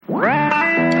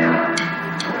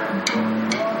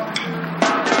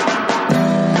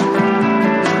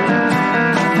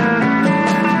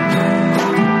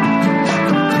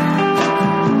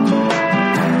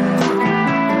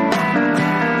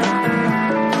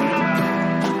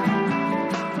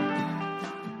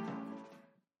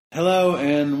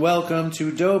welcome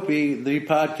to Dopey, the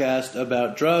podcast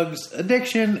about drugs,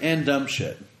 addiction, and dumb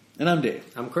shit. And I'm Dave.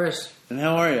 I'm Chris. And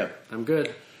how are you? I'm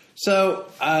good. So,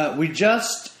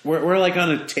 we're like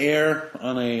on a tear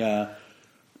on a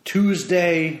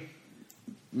Tuesday,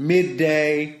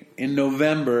 midday in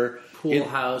November. Pool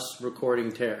house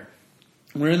recording tear.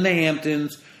 We're in the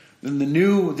Hamptons. And the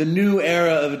new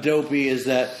era of Dopey is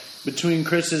that between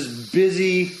Chris's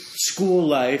busy school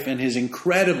life and his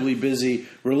incredibly busy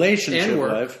relationship and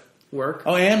life. Work.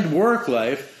 Oh, and work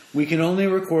life, we can only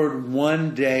record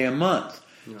one day a month.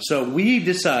 No. So we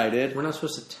decided... We're not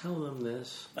supposed to tell them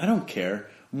this. I don't care.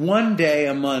 One day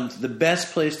a month, the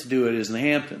best place to do it is in the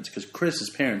Hamptons, because Chris's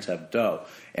parents have dough,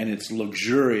 and it's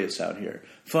luxurious out here.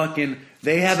 Fucking,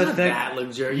 they have it's a thing. That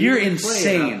luxurious. You're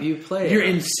insane. You're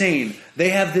insane. They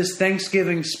have this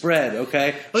Thanksgiving spread.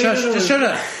 Okay,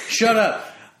 shut up.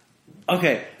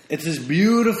 Okay, it's this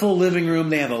beautiful living room.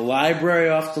 They have a library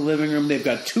off the living room. They've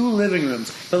got 2 living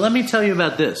rooms. But let me tell you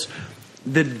about this: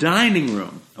 the dining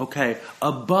room. Okay,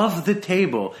 above the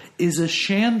table is a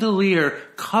chandelier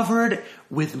covered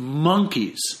with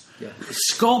monkeys. Yeah.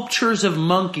 Sculptures of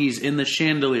monkeys in the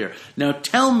chandelier. Now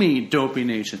tell me, Dopey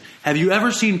Nation, have you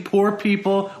ever seen poor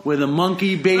people with a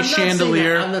monkey-based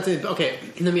chandelier? I'm not saying that. Okay,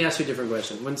 let me ask you a different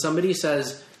question. When somebody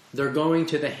says they're going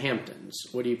to the Hamptons,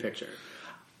 what do you picture?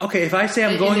 Okay, if I say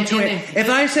I'm going to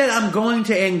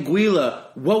Anguilla,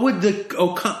 what would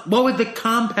the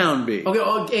compound be?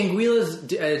 Okay, Anguilla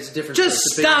is different. Just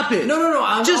stop it.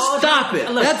 No. Just stop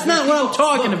it. Look, that's not what I'm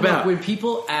talking about. Look, when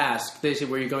people ask, they say,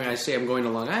 "Where are you going?" I say, "I'm going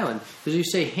to Long Island." Because you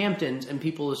say Hamptons, and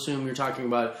people assume you're talking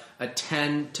about a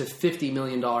 $10 to $50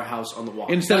 million house on the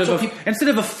water. Instead of a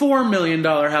 $4 million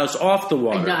house off the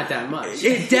water. Not that much.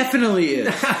 It definitely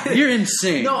is. You're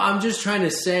insane. No, I'm just trying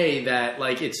to say that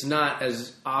it's not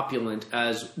as opulent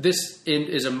as this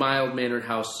is a mild-mannered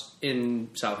house in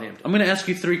Southampton. I'm going to ask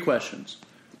you 3 questions.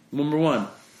 Number 1,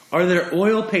 are there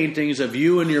oil paintings of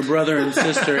you and your brother and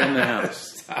sister in the house?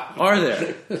 Are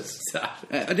there? Stop.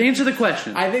 Answer the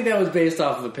question. I think that was based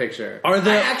off of the picture. I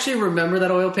actually remember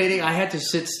that oil painting. I had to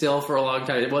sit still for a long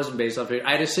time. It wasn't based off of it.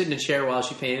 I had to sit in a chair while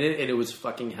she painted it, and it was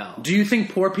fucking hell. Do you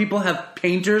think poor people have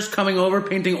painters coming over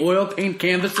painting oil paint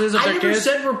canvases of their kids? I never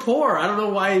said we're poor. I don't know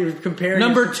why you're comparing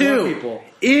Number 2, poor people.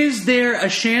 Is there a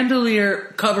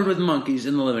chandelier covered with monkeys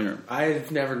in the living room?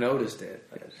 I've never noticed it.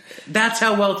 That's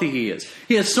how wealthy he is.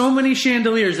 He has so many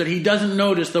chandeliers that he doesn't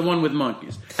notice the one with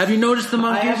monkeys. Have you noticed the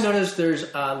monkeys? I have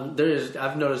noticed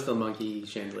I've noticed the monkey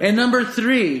chandelier. And number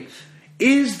 3,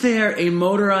 is there a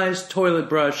motorized toilet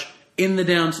brush in the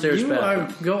downstairs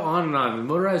bathroom? Go on and on.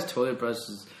 Motorized toilet brush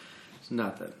is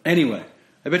nothing. Anyway,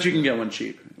 I bet you can get one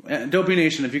cheap. Dopey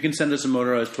Nation, if you can send us a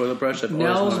motorized toilet brush, I've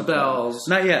Nell's Bells.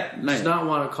 Not yet. Does not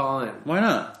want to call in. Why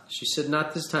not? She said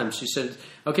not this time. She said,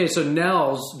 okay, so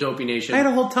Nell's Dopey Nation. I had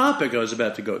a whole topic I was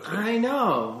about to go through. I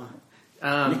know.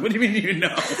 What do you mean you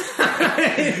know?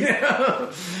 I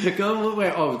know.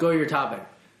 Go to your topic.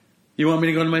 You want me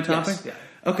to go to my topic? Yes,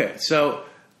 yeah. Okay, so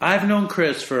I've known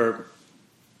Chris for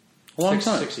a long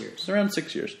time. 6 years. Around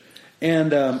 6 years.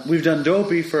 And we've done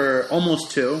Dopey for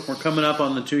almost 2. We're coming up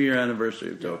on the 2-year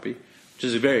anniversary of Dopey, which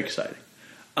is very exciting.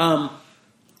 I've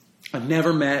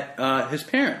never met his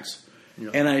parents.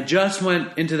 Yeah. And I just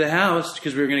went into the house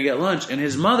because we were going to get lunch, and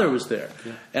his mother was there.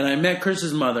 Yeah. And I met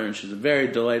Chris's mother, and she's a very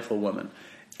delightful woman.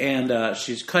 And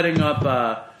she's cutting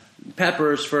up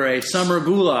peppers for a summer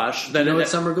goulash. You know what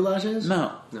summer goulash is?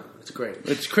 No. No, it's great.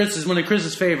 It's one of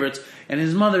Chris's favorites, and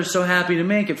his mother's so happy to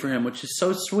make it for him, which is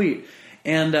so sweet.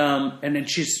 And then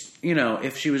she's,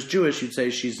 if she was Jewish, you'd say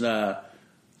she's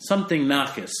something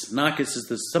nakis. Nakis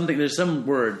is something. There's some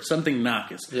word, something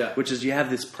nakis, which is you have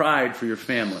this pride for your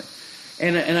family.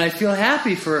 And I feel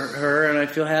happy for her, and I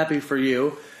feel happy for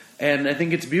you, and I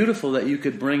think it's beautiful that you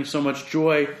could bring so much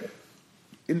joy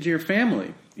into your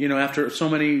family. After so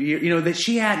many years,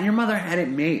 that your mother had it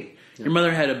made. Yeah. Your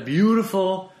mother had a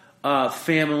beautiful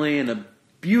family and a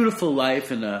beautiful life,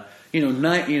 and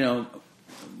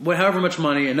however much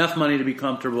money, enough money to be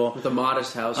comfortable. With a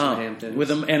modest house in the Hamptons.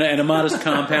 And a modest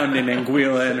compound in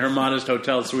Anguilla and her modest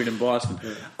hotel suite in Boston.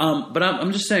 Yeah. But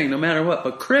I'm just saying, no matter what.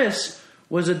 But Chris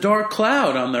was a dark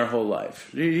cloud on their whole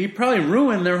life. He probably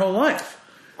ruined their whole life.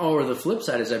 Or the flip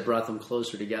side is I brought them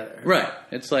closer together. Right.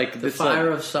 It's like... The fire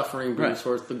of suffering brings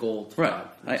forth the gold. Right.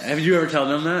 Have you ever told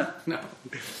them that? No.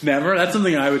 Never? That's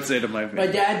something I would say to my family.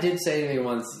 My dad did say to me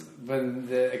once when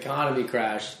the economy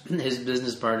crashed, his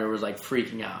business partner was like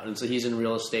freaking out, and so he's in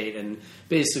real estate, and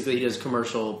basically he does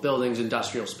commercial buildings,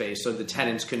 industrial space. So the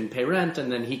tenants couldn't pay rent,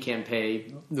 and then he can't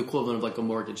pay the equivalent of like a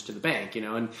mortgage to the bank, you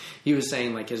know. And he was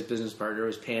saying like his business partner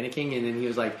was panicking, and then he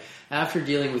was like, after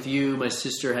dealing with you, my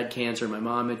sister had cancer, my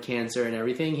mom had cancer, and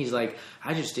everything. He's like,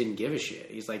 I just didn't give a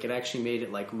shit. He's like, it actually made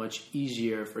it like much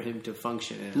easier for him to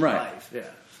function in his life. Yeah.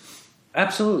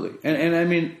 Absolutely. And I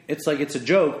mean, it's like it's a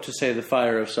joke to say the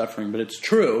fire of suffering, but it's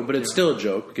true, but it's still a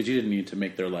joke because you didn't need to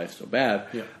make their life so bad.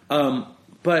 Yeah.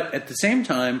 But at the same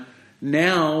time,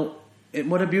 now,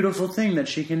 what a beautiful thing that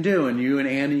she can do, and you and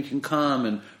Annie can come,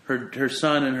 and her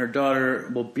son and her daughter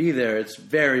will be there. It's a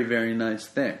very, very nice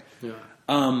thing. Yeah.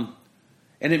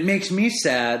 And it makes me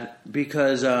sad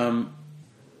because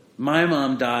my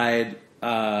mom died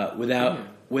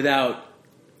without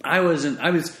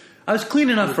I was clean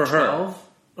enough for 12? her.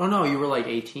 Oh no, you were like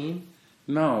 18?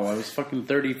 No, I was fucking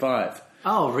 35.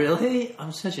 Oh, really?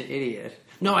 I'm such an idiot.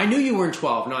 No, I knew you weren't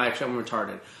 12. No, actually, I'm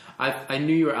retarded. I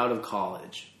knew you were out of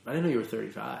college. I didn't know you were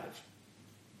 35.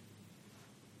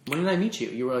 When did I meet you?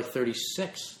 You were like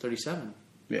 36, 37.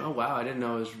 Yeah. Oh, wow. I didn't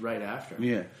know it was right after.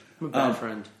 Yeah. I'm a bad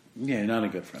friend. Yeah, not a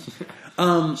good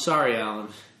friend. Sorry, Alan.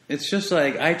 It's just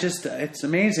like, it's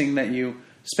amazing that you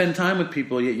spend time with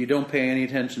people, yet you don't pay any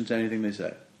attention to anything they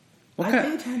say. I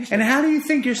pay attention. And how do you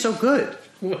think you're so good?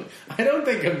 I don't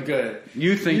think I'm good.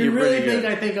 You think you're really pretty good.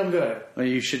 think I think I'm good? Well,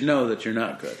 you should know that you're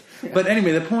not good. But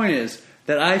anyway, the point is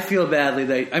that I feel badly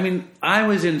that, I mean, I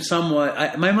was in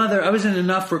I was in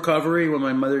enough recovery when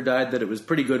my mother died that it was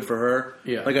pretty good for her.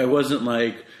 Yeah. Like I wasn't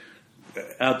like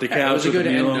out the couch. It was a good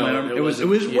end note. It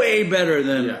was way better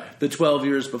than the 12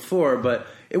 years before, but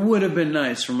it would have been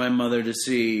nice for my mother to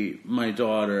see my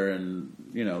daughter and,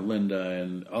 you know, Linda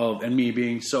and me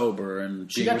being sober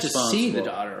and She being got to responsible. see the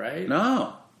daughter, right?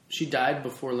 No. She died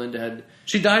before Linda had...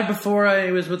 She died before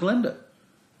I was with Linda.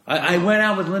 I went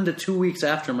out with Linda 2 weeks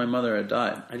after my mother had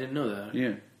died. I didn't know that.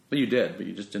 Yeah. Well, you did, but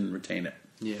you just didn't retain it.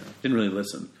 Yeah. Didn't really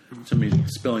listen to me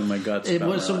spilling my guts. What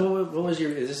was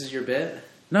your... This is your bit?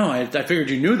 No, I figured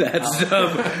you knew that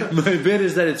stuff. My bit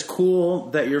is that it's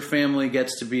cool that your family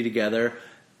gets to be together,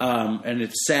 and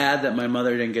it's sad that my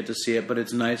mother didn't get to see it, but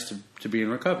it's nice to be in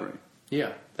recovery.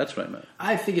 Yeah. That's what I meant.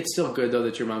 I think it's still good, though,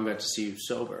 that your mom got to see you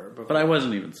sober. But I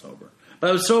wasn't even sober.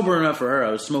 But I was sober enough for her.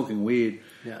 I was smoking weed.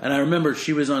 Yeah. And I remember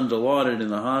she was on Dilaudid in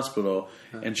the hospital,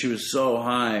 and she was so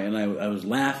high, and I was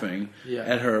laughing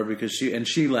at her because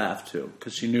she laughed too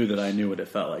because she knew that I knew what it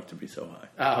felt like to be so high.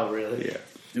 Oh, really? Yeah.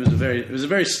 It was a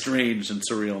very strange and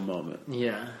surreal moment.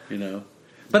 Yeah. You know?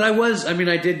 But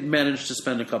I did manage to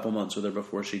spend a couple months with her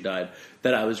before she died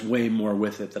that I was way more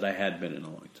with it than I had been in a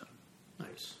long time.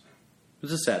 Nice. It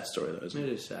was a sad story, though, isn't it?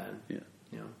 It is sad. Yeah.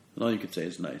 Yeah. And all you could say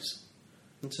is nice.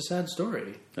 It's a sad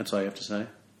story. That's all you have to say?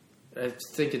 I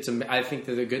think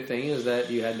that the good thing is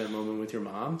that you had that moment with your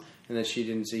mom and that she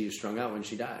didn't see you strung out when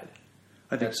she died.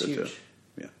 I think That's so, huge.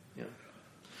 too. Yeah. Yeah.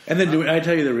 And then, do I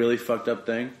tell you the really fucked up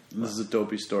thing? This is a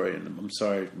dopey story, and I'm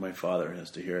sorry my father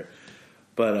has to hear it.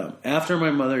 But after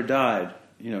my mother died,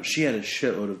 you know, she had a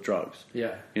shitload of drugs.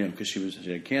 Yeah. You know, because she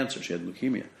had cancer, she had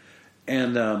leukemia,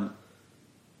 and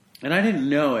I didn't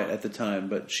know it at the time,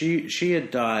 but she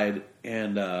had died,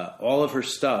 and all of her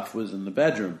stuff was in the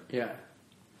bedroom. Yeah.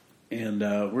 And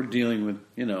we're dealing with,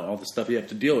 you know, all the stuff you have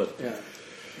to deal with. Yeah.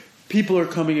 People are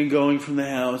coming and going from the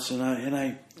house, and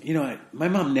I my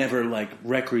mom never like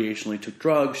recreationally took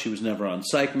drugs. She was never on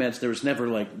psych meds. There was never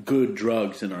like good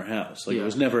drugs in our house. Like it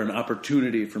was never an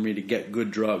opportunity for me to get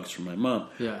good drugs from my mom.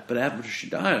 Yeah. But after she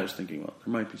died, I was thinking, well,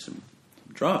 there might be some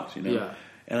drugs, you know. Yeah.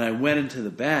 And I went into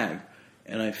the bag,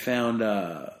 and I found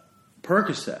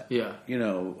Percocet. Yeah. You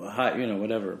know,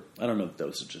 whatever. I don't know the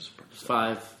dosages of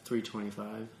Percocet.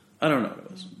 325. I don't know what it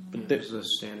was. But This is the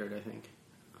standard, I think.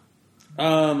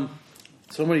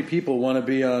 So many people want to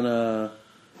be on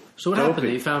So what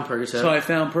happened? You found Percocet? So I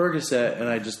found Percocet, and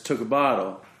I just took a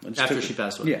bottle. After she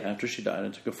passed away? Yeah, after she died. I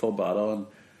took a full bottle, and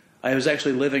I was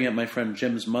actually living at my friend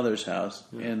Jim's mother's house,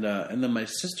 and then my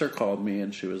sister called me,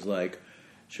 and she was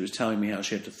telling me how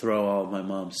she had to throw all of my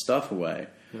mom's stuff away,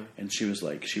 and she was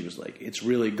like, it's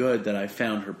really good that I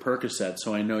found her Percocet,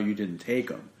 so I know you didn't take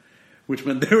them. Which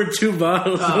meant there were 2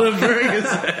 bottles of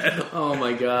Percocet. Oh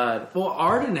my god. Well,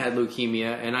 Arden had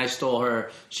leukemia, and I stole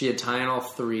her. She had Tylenol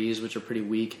 3s, which are pretty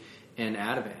weak, and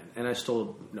Ativan. And I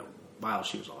stole while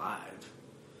she was alive.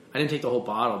 I didn't take the whole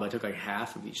bottle, but I took like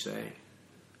half of each thing.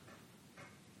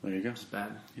 There you go. It's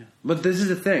bad. Yeah. But this is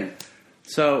the thing.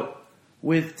 So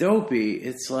with Dopey,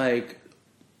 it's like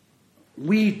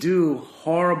we do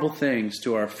horrible things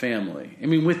to our family. I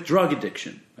mean, with drug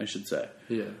addiction. I should say.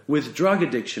 Yeah. With drug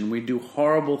addiction, we do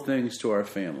horrible things to our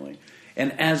family.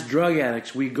 And as drug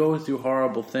addicts, we go through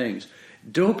horrible things.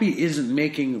 Dopey isn't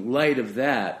making light of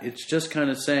that. It's just kind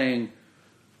of saying,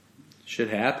 shit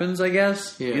happens, I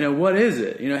guess. Yeah. You know, what is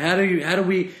it? You know, how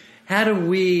do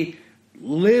we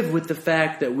live with the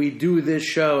fact that we do this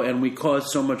show and we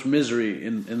cause so much misery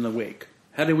in the wake?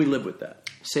 How do we live with that?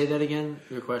 Say that again,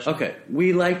 your question. Okay,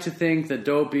 we like to think that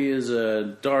Dopey is a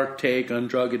dark take on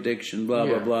drug addiction, blah,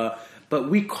 blah, blah. But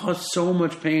we cause so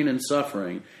much pain and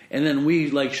suffering, and then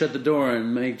we, like, shut the door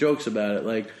and make jokes about it.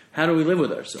 Like, how do we live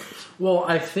with ourselves? Well,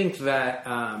 I think that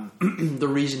the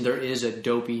reason there is a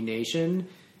Dopey Nation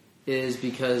is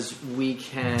because we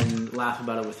can laugh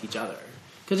about it with each other.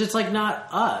 Because it's, like, not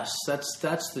us. That's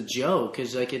the joke,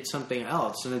 is, like, it's something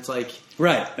else. And it's like...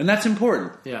 Right, and that's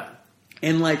important. Yeah.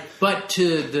 And, like... But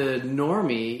to the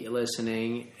normie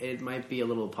listening, it might be a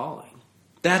little appalling.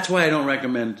 That's why I don't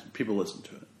recommend people listen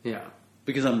to it. Yeah.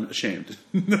 Because I'm ashamed.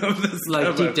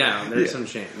 Like, deep down, there's some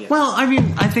shame. Yeah. Well, I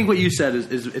mean, I think what you said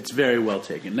is it's very well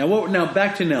taken. Now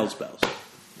back to Nell's Bells.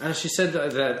 She said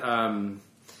that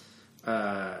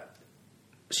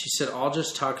she said, I'll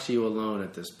just talk to you alone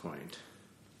at this point.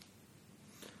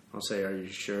 I'll say, are you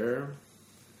sure?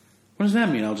 What does that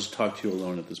mean? I'll just talk to you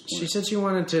alone at this point. She said she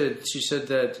said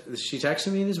that she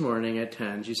texted me this morning at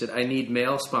 10. She said, I need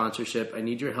male sponsorship. I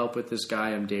need your help with this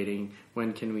guy I'm dating.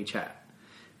 When can we chat?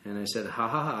 And I said, ha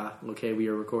ha ha. Okay, we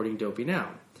are recording Dopey now.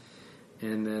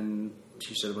 And then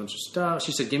she said a bunch of stuff.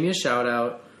 She said, give me a shout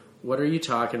out. What are you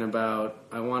talking about?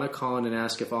 I want to call in and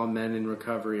ask if all men in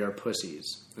recovery are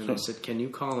pussies. And I said, can you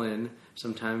call in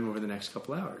sometime over the next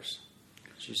couple hours?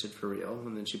 She said, for real.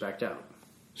 And then she backed out.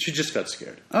 She just got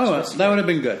scared. Oh, that would have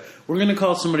been good. We're going to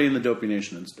call somebody in the Dopey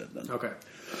Nation instead then. Okay.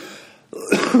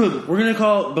 We're going to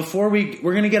call, we're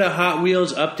going to get a Hot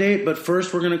Wheels update, but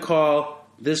first we're going to call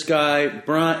this guy,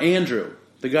 Andrew,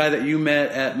 the guy that you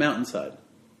met at Mountainside.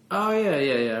 Oh, yeah,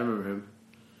 I remember him.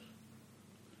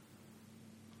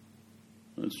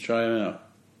 Let's try him out.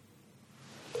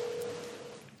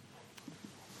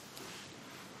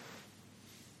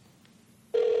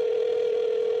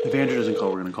 If Andrew doesn't call,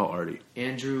 we're going to call Artie.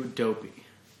 Andrew Dopey.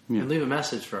 Yeah. And leave a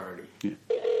message for Artie. Yeah.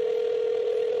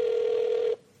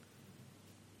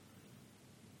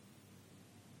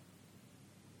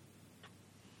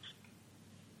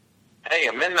 Hey,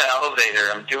 I'm in the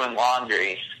elevator. I'm doing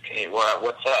laundry. Okay,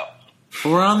 what's up?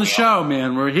 We're on the show,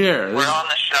 man. We're here. We're on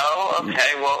the show?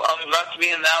 Okay, well, I'm about to be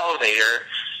in the elevator.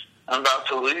 I'm about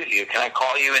to lose you. Can I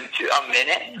call you in a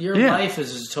minute? Your life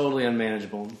is totally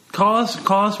unmanageable. Call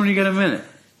us when you get a minute.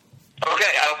 Okay,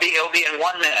 it'll be in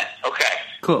 1 minute. Okay.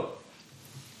 Cool.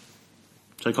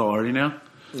 Should I call Artie now?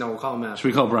 No, we'll call him after. Should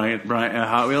we call Brian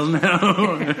Hot Wheels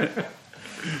now?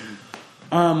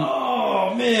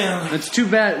 Oh man, it's too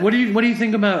bad. What do you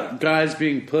think about guys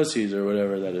being pussies or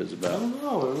whatever that is about? I don't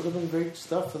know. It would have been great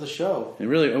stuff for the show. It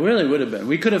really would have been.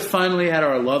 We could have finally had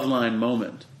our Loveline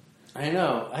moment. I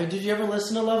know. Did you ever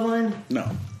listen to Loveline?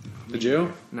 No. Did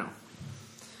you? No.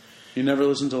 You never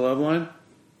listened to Loveline?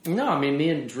 No. I mean, me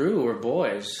and Drew were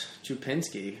boys. Drew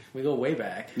Pinsky. We go way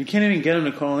back. You can't even get him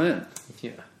to call in.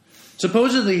 Yeah.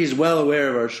 Supposedly he's well aware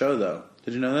of our show, though.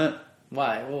 Did you know that?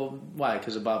 Why? Well, why?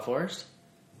 Because of Bob Forrest?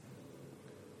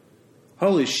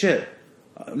 Holy shit.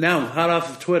 Now, hot off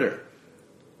of Twitter.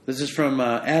 This is from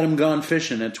Adam Gone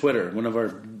Fishing at Twitter, one of our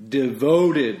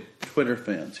devoted Twitter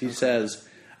fans. He says,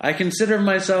 I consider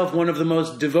myself one of the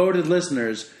most devoted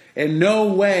listeners. In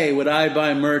no way would I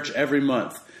buy merch every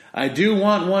month. I do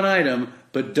want one item,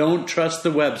 but don't trust the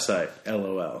website.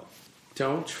 LOL.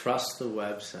 Don't trust the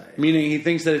website. Meaning he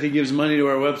thinks that if he gives money to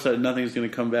our website, nothing's going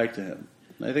to come back to him.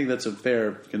 I think that's a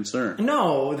fair concern.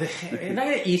 No, they're not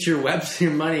going to eat your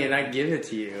money and not give it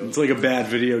to you. It's like a bad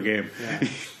video game.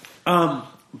 Yeah.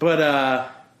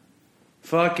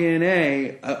 Fucking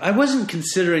A. I wasn't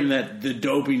considering that the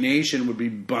Dopey Nation would be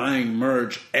buying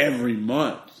merch every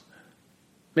month.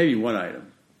 Maybe one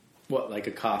item. What, like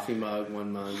a coffee mug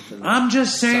 1 month? And I'm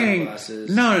just saying.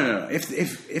 Sunglasses. No.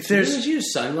 If there's, would you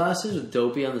use sunglasses with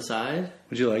Dopey on the side?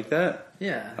 would you like that?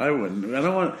 Yeah. I wouldn't. I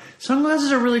don't want.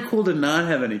 Sunglasses are really cool to not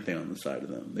have anything on the side of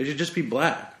them. They should just be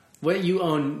black. What, you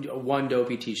own one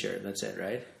Dopey T-shirt? That's it,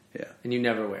 right? Yeah. And you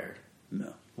never wear it.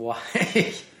 No. Why?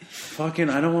 Fucking.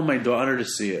 I don't want my daughter to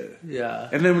see it. Yeah.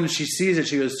 And then when she sees it,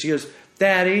 she goes,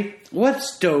 Daddy,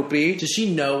 what's Dopey? Does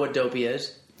she know what Dopey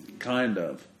is? Kind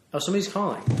of. Oh, somebody's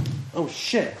calling. Oh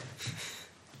shit.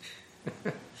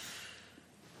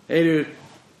 Hey, dude.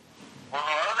 Well,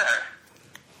 hello there.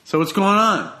 So what's going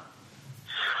on?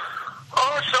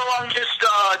 Oh, so I'm just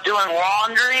doing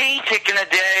laundry, taking a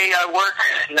day. I work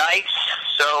nights,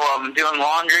 so I'm doing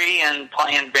laundry and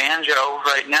playing banjo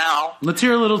right now. Let's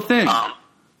hear a little thing.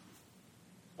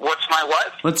 What's my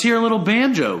what? Let's hear a little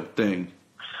banjo thing.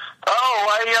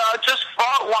 Oh, I just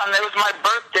bought one. It was my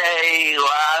birthday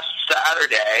last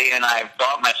Saturday, and I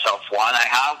bought myself one. I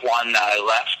have one that I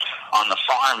left on the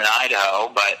farm in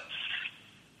Idaho, but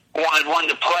wanted one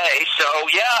to play. So,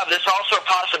 yeah, there's also a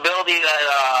possibility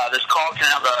that this call can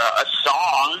have a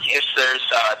song if there's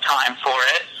time for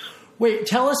it. Wait,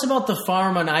 tell us about the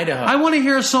farm in Idaho. I want to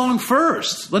hear a song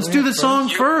first. Let's do the song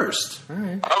first. All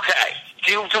right. Okay.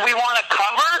 Do we want a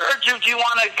cover, or do you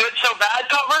want a good so bad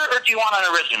cover, or do you want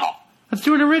an original? Let's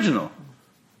do an original.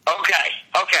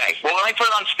 Okay. Well, let me put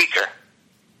it on speaker.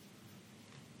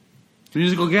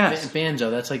 Musical guess. Banjo,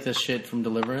 that's like the shit from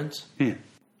Deliverance. Yeah.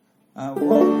 I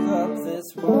woke up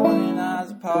this morning, I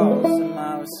was pausing,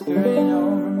 I was skirting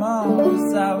over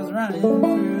moss, I was running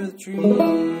through the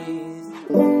trees.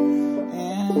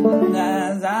 And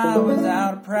as I was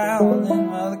out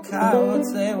prowling, well, the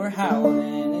coyotes, they were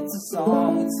howling. It's a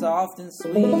song, it's soft and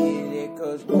sweet. It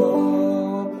goes,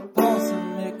 whoa,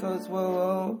 possum. It goes,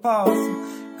 whoa,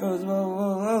 possum. It goes, whoa,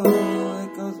 whoa, whoa.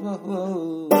 It goes, whoa,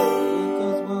 whoa. It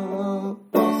goes, whoa, whoa,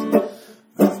 possum. It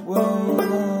goes, whoa,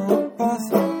 whoa,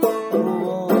 possum.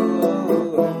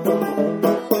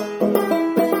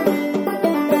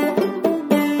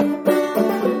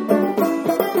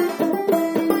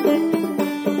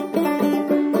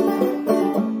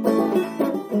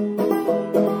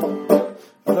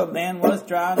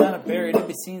 Drowned out of buried to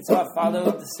be seen, so I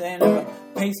followed the scent of a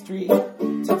pastry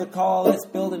to the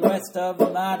tallest building west of the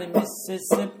mighty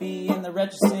Mississippi. In the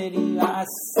wretched city, I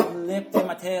slipped in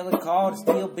my tail and caught a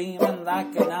steel beam, and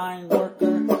like an iron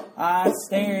worker, I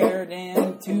stared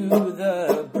into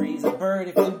the breeze. A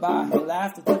birdie flew by, he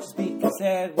laughed and touched his beak. He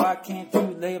said, "Why can't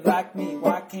you live like me?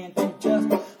 Why can't you just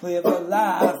live a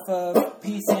life of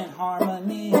peace and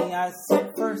harmony?" I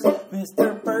said, "First,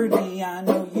 Mr. Birdie, I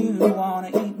know you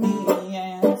want to eat me.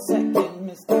 And second,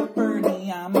 Mr.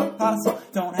 Birdie, I'm a possum,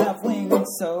 don't have wings,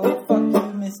 so fuck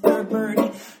you, Mr.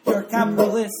 Birdie. You're a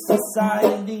capitalist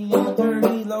society, I'm a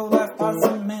dirty, low-life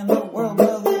possum, and the world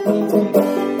will let me take it."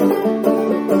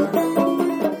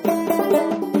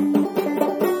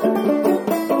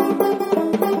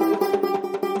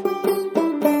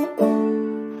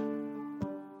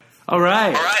 All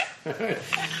right.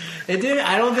 It did.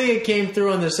 I don't think it came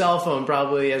through on the cell phone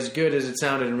probably as good as it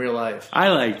sounded in real life. I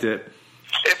liked it.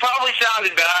 It probably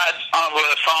sounded bad over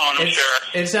the phone, I'm sure.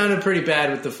 It sounded pretty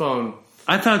bad with the phone.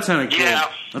 I thought it sounded cool. Yeah.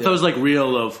 I thought it was like real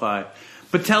lo-fi.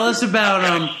 But tell us about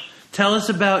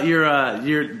your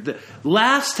the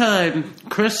last time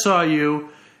Chris saw you.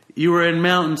 You were in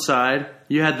Mountainside.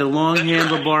 You had the long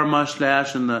handlebar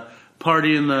mustache and the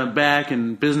party in the back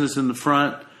and business in the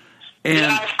front. And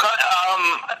Yeah, I've cut,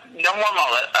 no more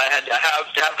mullet. I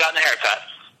have gotten a haircut.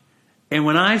 And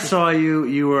when I saw you,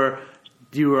 you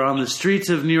were on the streets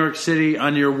of New York City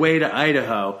on your way to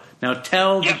Idaho. Now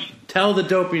tell the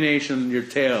Dopey Nation your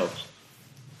tale.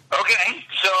 Okay,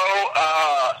 so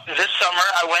this summer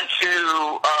I went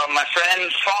to my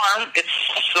friend's farm.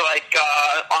 It's like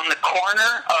on the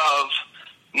corner of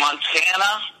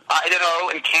Montana, Idaho,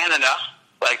 and Canada,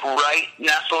 like right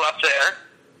nestled up there.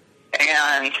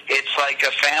 And it's like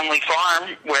a family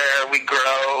farm where we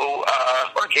grow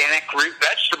organic root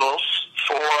vegetables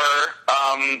for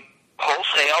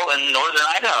wholesale in northern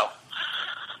Idaho.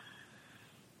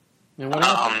 And what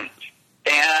happened?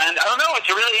 And I don't know, it's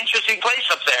a really interesting place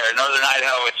up there in northern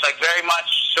Idaho. It's like very much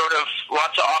sort of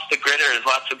lots of off the gridders,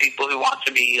 lots of people who want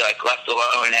to be like left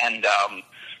alone, and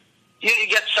you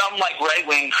get some like right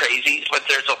wing crazies, but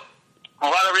there's a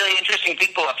lot of really interesting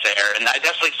people up there, and I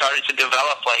definitely started to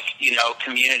develop, like,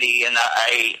 community, and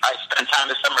I spent time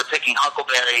this summer picking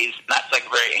huckleberries, and that's, like, a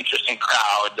very interesting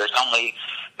crowd. They're only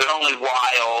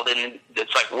wild, and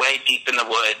it's, like, way deep in the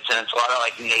woods, and it's a lot of,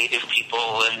 like, native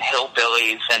people and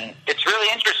hillbillies, and it's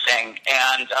really interesting,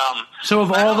 and, So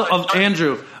of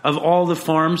all the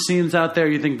farm scenes out there,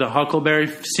 you think the huckleberry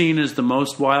scene is the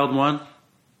most wild one?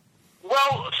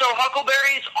 Well, so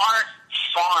huckleberries aren't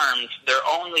farmed, they're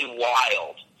only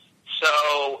wild.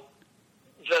 So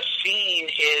the scene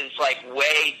is like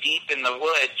way deep in the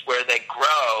woods where they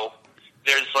grow.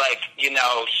 There's like,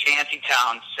 shanty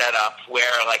towns set up where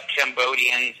like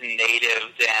Cambodians and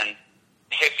natives and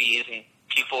hippies and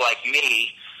people like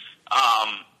me,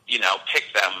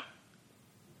 pick them.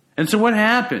 And so what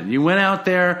happened? You went out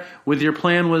there with your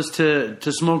plan was to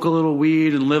smoke a little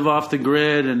weed and live off the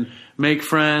grid and make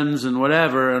friends and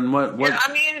whatever. And what? Yeah,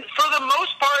 I mean, for the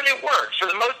most part, it worked.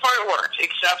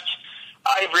 Except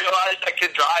I realized I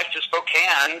could drive to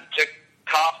Spokane to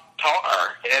cop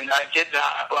tar, and I did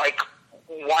that like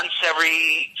once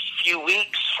every few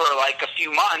weeks for like a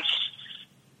few months,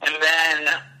 and then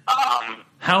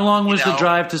How long was the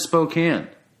drive to Spokane?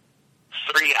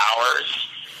 3 hours.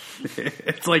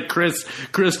 It's like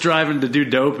Chris driving to do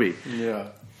Dopey. Yeah.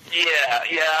 Yeah,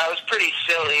 it was pretty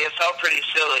silly. It felt pretty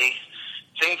silly.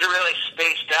 Things are really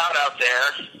spaced out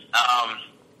there.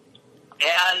 And I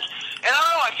don't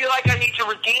know, I feel like I need to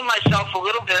redeem myself a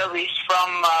little bit, at least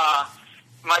from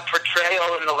my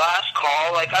portrayal in the last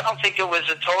call. Like, I don't think it was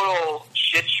a total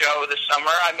shit show this summer.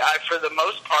 I for the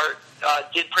most part,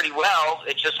 did pretty well.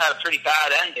 It just had a pretty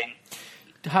bad ending.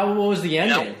 What was the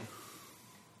ending?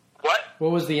 What?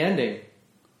 What was the ending?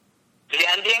 The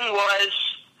ending was...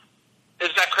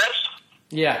 Is that Chris?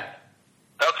 Yeah.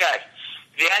 Okay.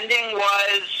 The ending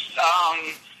was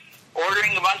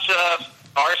ordering a bunch of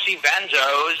RC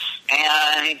benzos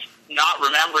and not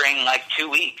remembering like 2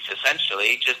 weeks,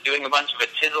 essentially. Just doing a bunch of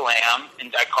atizolam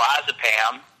and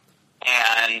diclazepam.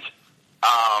 And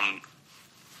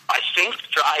I think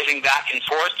driving back and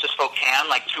forth to Spokane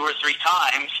like 2 or 3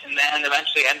 times, and then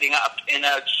eventually ending up in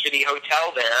a shitty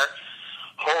hotel there,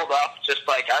 holed up, just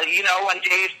like, when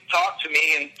Dave talked to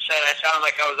me and said I sounded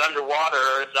like I was underwater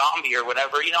or a zombie or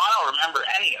whatever, I don't remember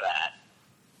any of that.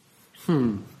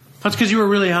 That's because you were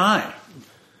really high.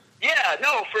 Yeah,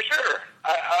 no, for sure.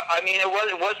 I mean, it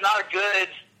was not a good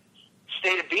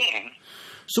state of being.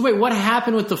 So wait, what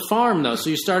happened with the farm, though? So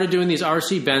you started doing these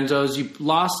RC benzos. You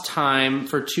lost time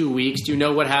for 2 weeks. Do you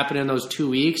know what happened in those 2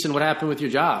 weeks, and what happened with your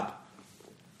job?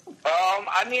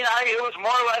 I mean, it was more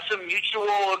or less a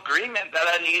mutual agreement that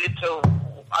I needed to.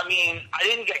 I mean, I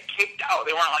didn't get kicked out.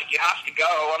 They weren't like, you have to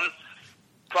go. I'm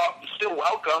still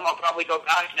welcome. I'll probably go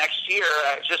back next year.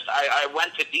 I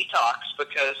went to detox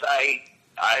because I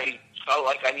felt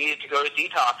like I needed to go to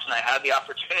detox, and I had the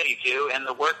opportunity to, and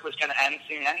the work was going to end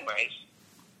soon anyways.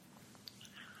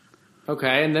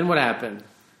 Okay, and then what happened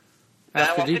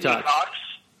after detox?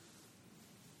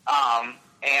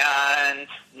 And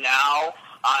now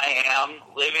I am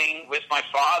living with my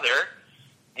father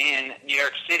in New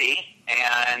York City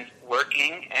and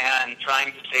working and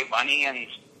trying to save money and,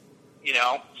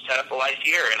 set up a life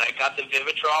here. And I got the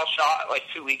Vivitrol shot like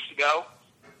 2 weeks ago.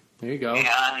 There you go.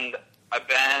 And I've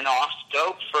been off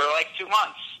dope for like 2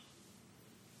 months.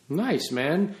 Nice,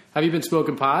 man. Have you been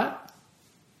smoking pot?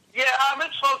 Yeah, I've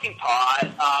been smoking pot.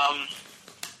 I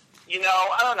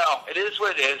don't know. It is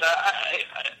what it is.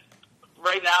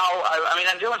 Right now,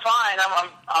 I'm doing fine.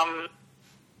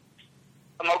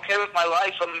 I'm okay with my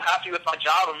life. I'm happy with my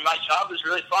job. My job is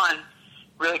really fun.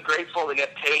 Really grateful to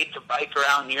get paid to bike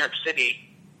around New York City.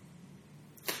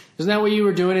 Isn't that what you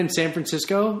were doing in San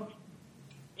Francisco?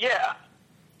 Yeah.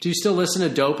 Do you still listen to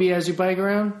Dopey as you bike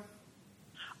around?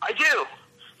 I do.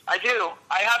 I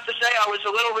have to say I was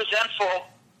a little resentful.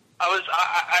 I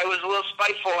was a little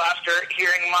spiteful after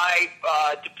hearing my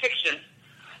depiction.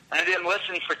 I didn't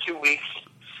listen for 2 weeks.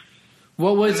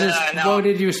 What was this? What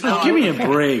did you? Give me a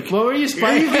break. What were you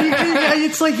spiteful?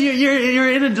 It's like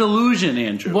you're in a delusion,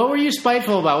 Andrew. What were you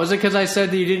spiteful about? Was it because I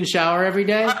said that you didn't shower every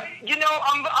day? I'm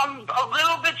a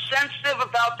little bit sensitive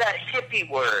about that hippie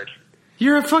word.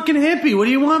 You're a fucking hippie. What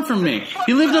do you want from me?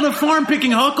 You lived on a farm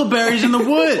picking huckleberries in the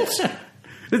woods.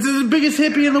 This is the biggest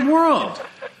hippie in the world.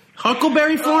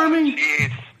 Huckleberry farming?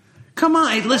 Jeez. Come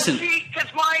on, listen. See,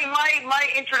 because my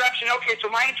introduction, so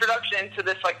my introduction to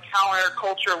this, like,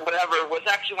 counterculture, whatever, was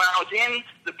actually when I was in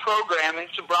the program in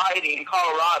sobriety in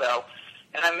Colorado,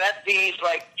 and I met these,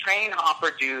 like, train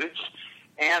hopper dudes,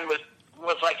 and was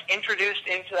like, introduced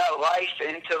into that life,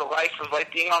 into the life of,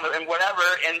 like, being on the, and whatever,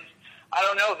 and I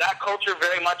don't know, that culture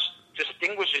very much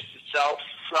distinguishes itself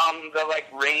from the, like,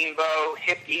 rainbow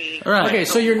hippie. Right. Okay,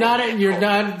 so you're not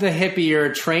the hippie, you're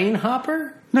a train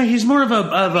hopper? No, he's more of a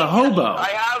hobo. I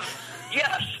have,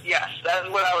 yes, that's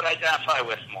what I would identify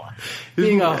with more.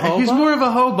 Being a hobo? He's more of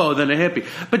a hobo than a hippie.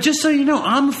 But just so you know,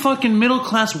 I'm a fucking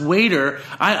middle-class waiter.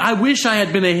 I wish I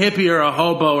had been a hippie or a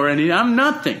hobo or anything. I'm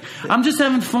nothing. I'm just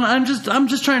having fun. I'm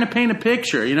just trying to paint a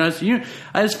picture.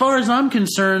 As far as I'm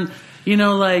concerned,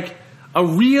 like, a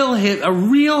real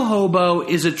hobo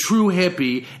is a true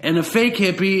hippie, and a fake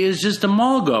hippie is just a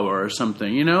mall goer or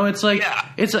something. It's like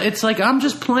it's like I'm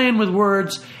just playing with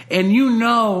words, and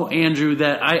Andrew,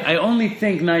 that I only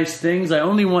think nice things. I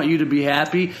only want you to be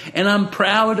happy, and I'm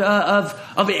proud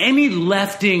of any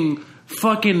lefting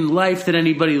fucking life that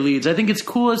anybody leads. I think it's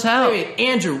cool as hell. Wait,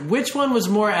 Andrew, which one was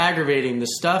more aggravating, the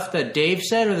stuff that Dave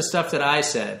said or the stuff that I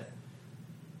said?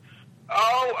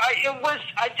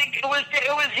 I think it was.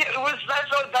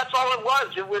 That's all it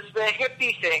was. It was the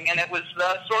hippie thing, and it was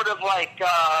the sort of like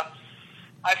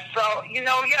I felt.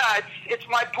 it's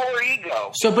my poor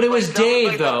ego. So, but it was Like, Dave,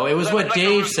 like, though. It was like, what like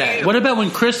Dave a said. review. What about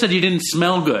when Chris said you didn't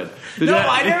smell good? No,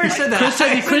 I never said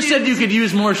that. Chris said you could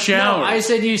use more showers. No, I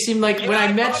said you seemed like when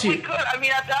I met probably you. could. I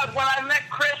mean, when I met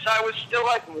Chris, I was still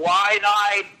like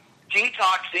wide-eyed,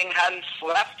 detoxing, hadn't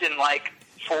slept in like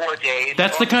 4 days.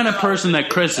 That's the kind of person that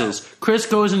Chris is. Chris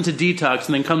goes into detox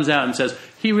and then comes out and says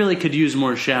he really could use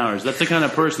more showers. That's the kind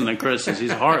of person that Chris is.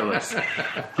 He's heartless.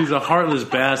 He's a heartless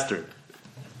bastard.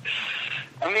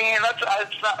 I mean,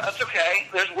 that's okay.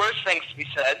 There's worse things to be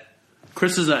said.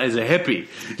 Chris is a hippie.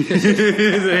 He's a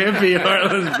hippie,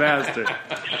 heartless bastard.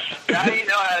 Now you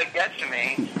know how to get to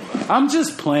me. I'm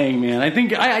just playing, man. I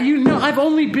think I've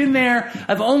only been there.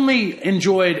 I've only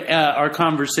enjoyed our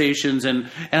conversations, and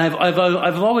I've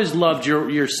always loved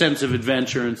your sense of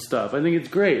adventure and stuff. I think it's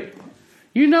great.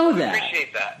 You know that. I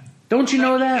appreciate that. Don't you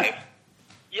know that?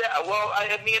 Yeah. Well,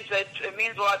 it means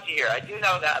a lot to hear. I do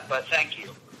know that, but thank you.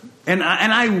 And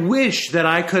I wish that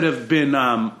I could have been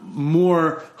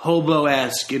more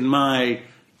hobo-esque in my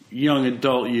young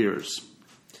adult years.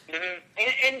 Mm-hmm.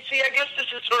 And see, I guess this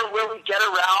is sort of where we get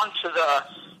around to the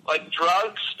like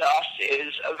drug stuff.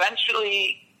 Is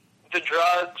eventually the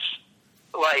drugs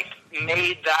like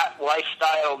made that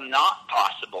lifestyle not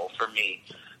possible for me.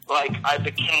 Like I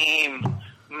became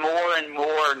more and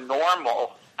more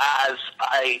normal as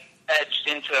I edged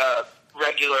into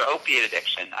regular opiate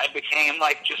addiction. I became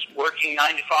like just working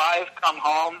 9 to 5, come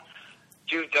home,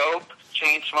 do dope,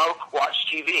 chain smoke, watch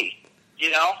TV.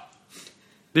 You know?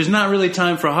 There's not really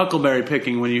time for huckleberry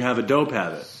picking when you have a dope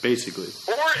habit, basically.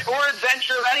 Or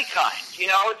adventure of any kind. You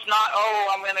know, it's not,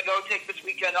 I'm going to go take this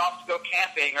weekend off to go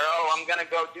camping, or, I'm going to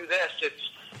go do this. It's,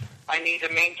 I need to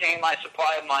maintain my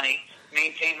supply of money,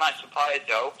 maintain my supply of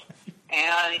dope.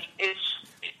 And it's,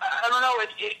 I don't know,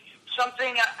 it's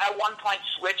something at one point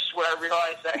switched where I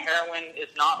realized that heroin is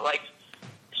not, like,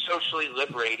 socially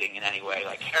liberating in any way.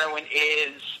 Like, heroin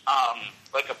is,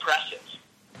 like, oppressive.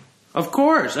 Of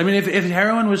course. I mean, if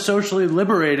heroin was socially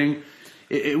liberating,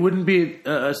 it wouldn't be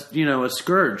a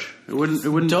scourge. It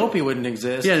wouldn't. Dopey wouldn't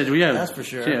exist. Yeah, that's for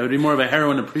sure. Yeah, it would be more of a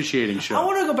heroin appreciating show. I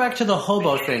want to go back to the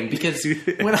hobo thing because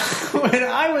when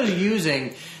I was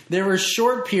using, there were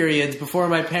short periods before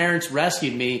my parents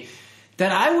rescued me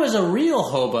that I was a real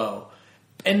hobo.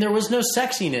 And there was no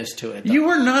sexiness to it. Though. You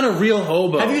were not a real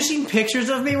hobo. Have you seen pictures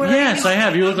of me? Yes, I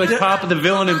have. You look like the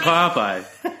villain in Popeye.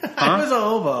 I was a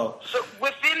hobo. So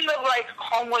within the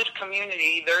homeless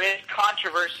community, there is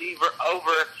controversy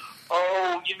over,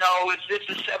 is this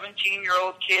a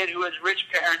 17-year-old kid who has rich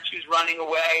parents who's running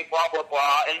away, blah blah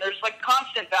blah, and there's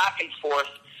constant back and forth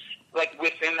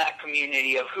within that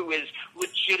community of who is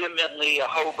legitimately a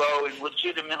hobo and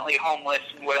legitimately homeless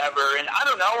and whatever. And I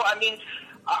don't know. I mean,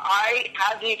 I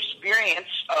had the experience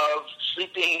of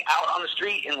sleeping out on the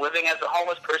street and living as a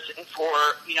homeless person for,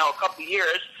 a couple of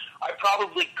years. I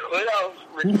probably could have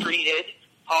retreated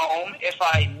home if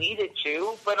I needed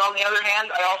to, but on the other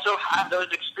hand, I also had those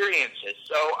experiences.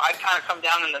 So I kind of come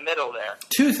down in the middle there.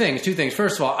 Two things.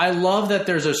 First of all, I love that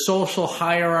there's a social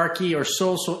hierarchy or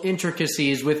social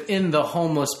intricacies within the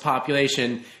homeless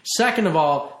population. Second of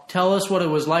all, tell us what it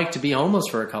was like to be homeless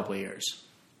for a couple of years.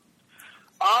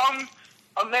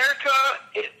 America,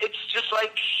 it's just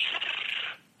like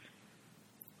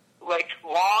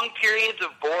long periods of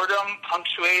boredom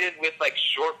punctuated with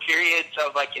short periods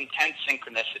of intense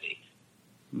synchronicity.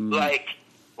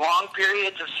 Long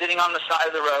periods of sitting on the side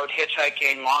of the road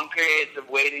hitchhiking, long periods of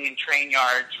waiting in train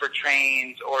yards for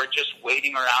trains or just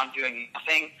waiting around doing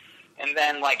nothing, and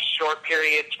then short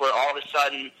periods where all of a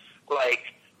sudden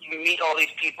you meet all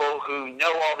these people who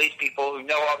know all these people who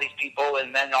know all these people,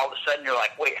 and then all of a sudden you're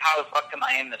like, wait, how the fuck am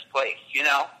I in this place, you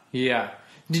know? Yeah.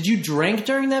 Did you drink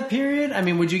during that period? I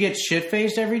mean, would you get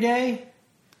shit-faced every day?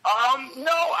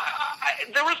 No.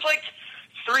 There was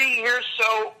 3 years,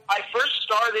 so I first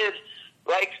started,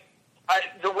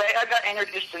 the way I got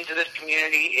introduced into this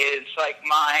community is,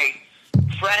 my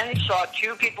friend saw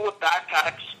two people with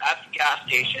backpacks at the gas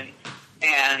station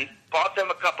and bought them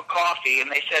a cup of coffee, and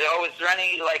they said, is there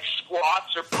any,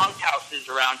 squats or bunk houses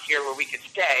around here where we could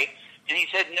stay? And he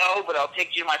said, no, but I'll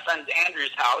take you to my friend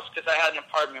Andrew's house, because I had an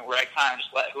apartment where I kind of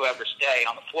just let whoever stay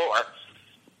on the floor.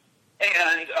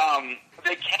 And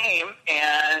they came,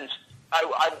 and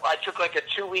I took, a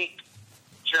 2-week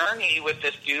journey with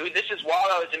this dude. This is while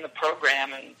I was in the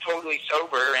program and totally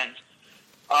sober, and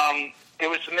it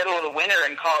was the middle of the winter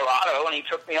in Colorado, and he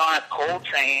took me on a coal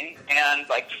train and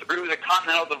through the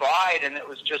Continental Divide, and it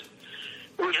was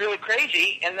really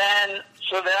crazy. And then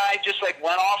I just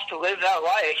went off to live that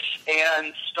life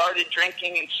and started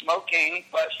drinking and smoking,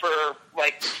 but for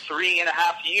 3.5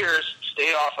 years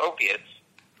stayed off opiates.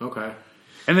 Okay.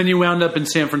 And then you wound up in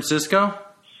San Francisco?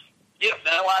 Yep,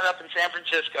 then I wound up in San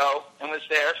Francisco and was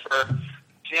there for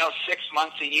 6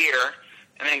 months a year,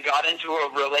 and then got into a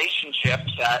relationship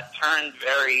that turned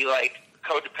very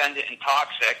codependent and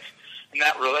toxic, and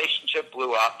that relationship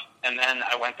blew up, and then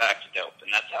I went back to dope,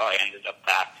 and that's how I ended up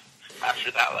back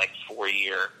after that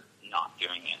 4-year not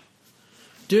doing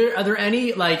it. Are there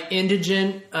any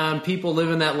indigent people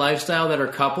living that lifestyle that are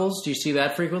couples? Do you see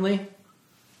that frequently?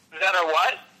 That are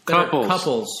what?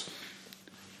 Couples.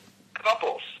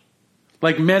 Couples.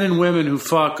 Like men and women who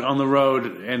fuck on the road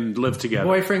and live together.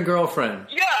 Boyfriend, girlfriend.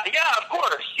 Yeah, of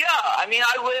course. Yeah. I mean,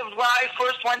 when I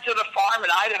first went to the farm in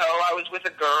Idaho, I was with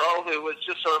a girl who was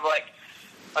just sort of like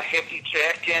a hippie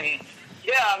chick. And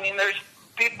yeah, I mean, there's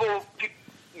people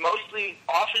mostly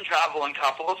often travel in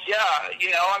couples. Yeah,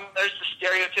 there's the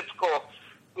stereotypical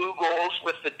oogles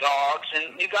with the dogs.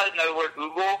 And you guys know the word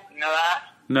oogle? You know that?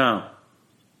 No.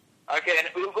 Okay, an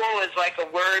oogle is a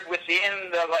word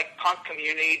within the punk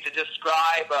community to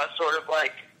describe a sort of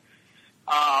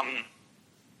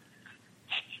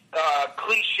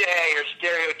cliche or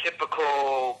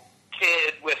stereotypical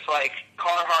kid with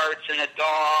Carhartts and a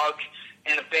dog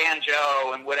and a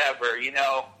banjo and whatever,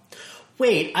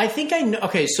 Wait, I think I know.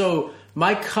 Okay, so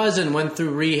my cousin went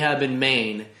through rehab in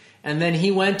Maine, and then he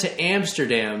went to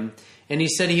Amsterdam, and he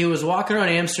said he was walking around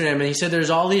Amsterdam, and he said there's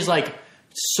all these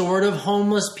sort of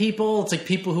homeless people. It's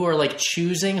people who are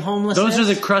choosing homelessness. Those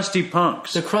are the crusty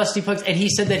punks. The crusty punks. And he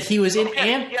said that he was in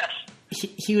yes.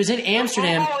 He was in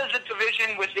Amsterdam. Oogle is a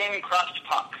division within crust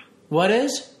punk. What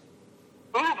is?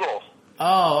 Oogle.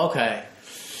 Oh, okay.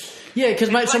 Yeah,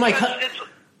 because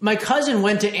my cousin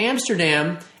went to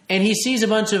Amsterdam and he sees a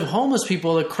bunch of homeless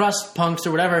people, the crust punks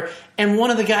or whatever, and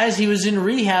one of the guys he was in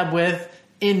rehab with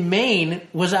in Maine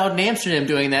was out in Amsterdam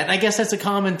doing that. And I guess that's a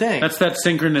common thing. That's that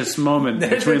synchronous moment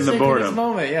between the boredom.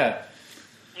 Moment, yeah.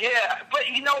 Yeah, but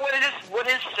you know what it is? What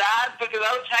is sad? Because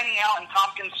I was hanging out in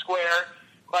Tompkins Square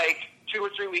 2 or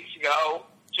 3 weeks ago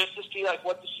just to see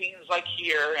what the scene is like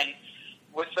here and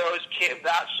with those kids,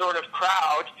 that sort of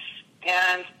crowd,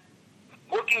 and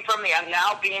working from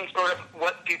now being sort of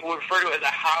what people refer to as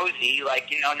a housey,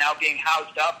 now being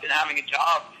housed up and having a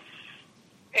job.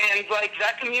 And,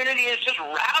 that community is just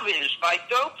ravaged by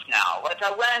dope now.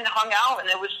 I went and hung out, and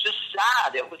it was just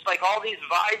sad. It was, all these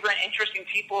vibrant, interesting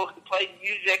people who played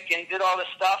music and did all this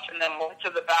stuff, and then went to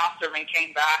the bathroom and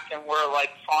came back and were,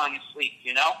 falling asleep,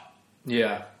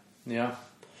 Yeah, yeah.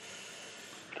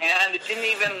 And it didn't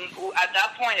even, at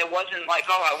that point, it wasn't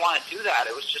I want to do that.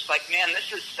 It was just man,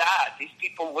 this is sad. These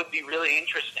people would be really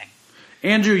interesting.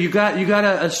 Andrew, you got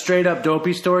a straight-up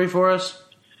dopey story for us?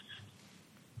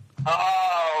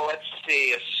 Oh, let's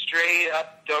see. A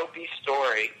straight-up dopey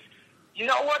story. You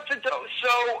know what?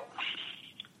 So,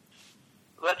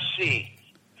 let's see.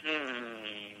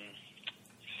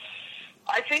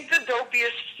 I think the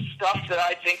dopiest stuff that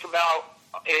I think about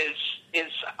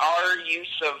is our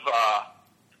use of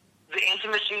the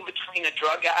intimacy between a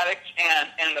drug addict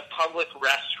and the public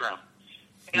restroom.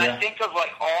 And I think of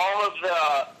all of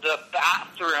the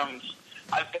bathrooms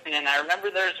I've been in. I remember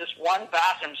there's this one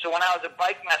bathroom. So when I was a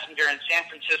bike messenger in San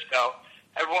Francisco,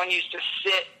 everyone used to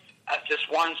sit at this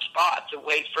one spot to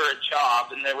wait for a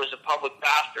job, and there was a public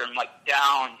bathroom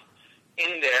down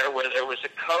in there where there was a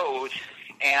code.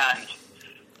 And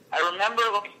I remember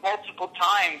multiple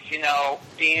times,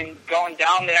 going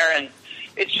down there, and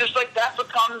it's just that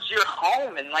becomes your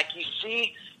home, and you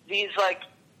see these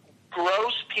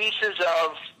gross pieces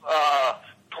of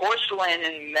porcelain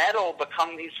and metal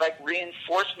become these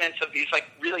reinforcements of these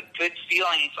really good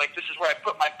feelings. This is where I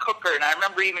put my cooker, and I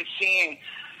remember even seeing,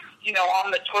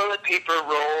 on the toilet paper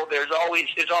roll, there's always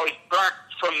burnt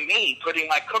from me putting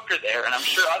my cooker there, and I'm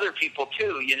sure other people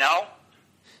too.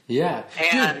 Yeah.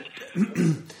 And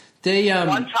they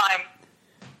one time.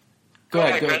 Go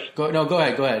ahead. Go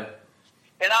ahead.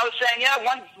 And I was saying,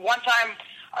 one time,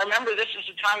 I remember this is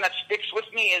the time that sticks with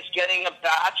me, is getting a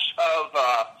batch of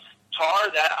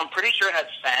tar that I'm pretty sure had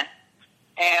scent,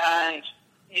 and,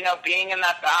 being in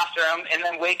that bathroom, and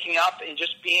then waking up and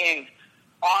just being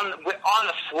on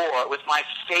the floor with my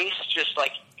face just,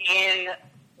 in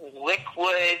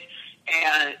liquid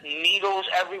and needles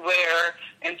everywhere,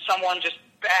 and someone just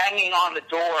banging on the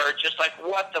door, just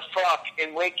what the fuck,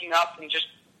 and waking up and just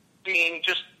being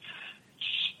just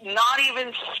not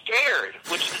even scared,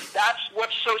 that's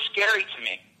what's so scary to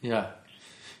me. Yeah.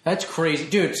 That's crazy.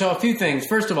 Dude, so a few things.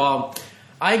 First of all,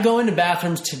 I go into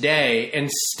bathrooms today, and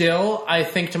still I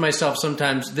think to myself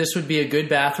sometimes, this would be a good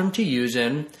bathroom to use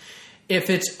in. If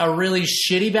it's a really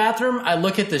shitty bathroom, I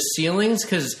look at the ceilings,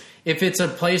 because if it's a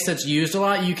place that's used a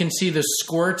lot, you can see the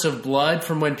squirts of blood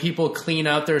from when people clean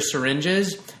out their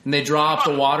syringes and they draw up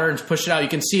the water and push it out. You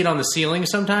can see it on the ceiling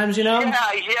sometimes, you know? Yeah.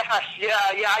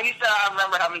 I used to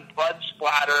remember having blood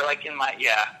splatter, like in my,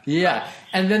 Yeah.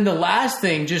 And then the last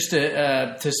thing, just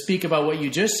to speak about what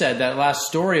you just said, that last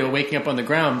story of waking up on the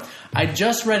ground, I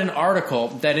just read an article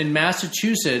that in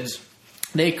Massachusetts,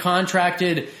 they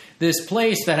contracted this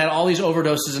place that had all these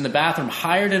overdoses in the bathroom,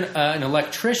 hired an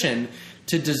electrician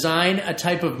to design a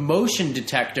type of motion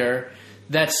detector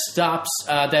that stops,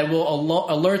 that will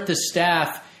alert the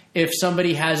staff if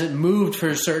somebody hasn't moved for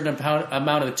a certain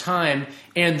amount of time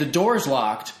and the door's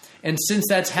locked. And since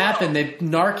that's happened, they've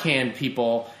Narcaned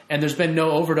people, and there's been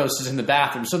no overdoses in the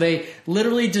bathroom. So they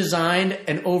literally designed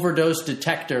an overdose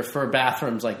detector for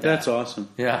bathrooms like that. That's awesome.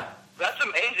 Yeah. That's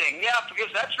amazing. Yeah,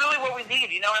 because that's really what we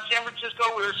need. You know, in San Francisco,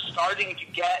 we're starting to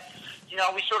get, you know,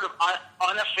 we sort of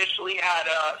unofficially had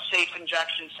a safe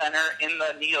injection center in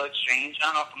the needle exchange. I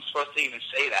don't know if I'm supposed to even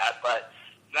say that, but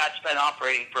that's been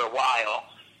operating for a while.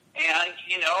 And,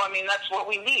 you know, I mean, that's what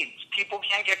we need. People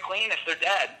can't get clean if they're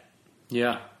dead.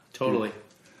 Yeah, totally.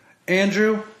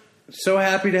 Andrew, so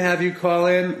happy to have you call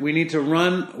in. We need to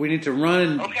run.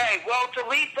 And Okay, well,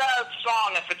 delete that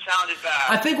song if it sounded bad.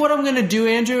 I think what I'm going to do,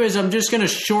 Andrew, is I'm just going to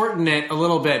shorten it a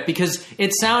little bit because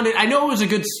it sounded. I know it was a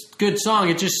good song.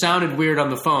 It just sounded weird on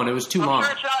the phone. It was too long. I'm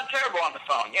sure it sounded terrible on the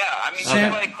phone. Yeah, I mean,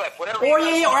 Sam- play a clip, whatever. Or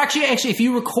you or actually, if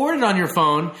you record it on your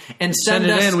phone and send send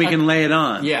it us in, we can lay it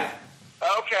on. Yeah.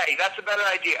 Okay, that's a better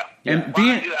idea. And Why don't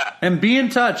I do that? be in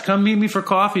touch. Come meet me for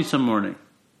coffee some morning.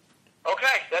 Okay,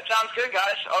 that sounds good,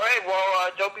 guys. All right, well,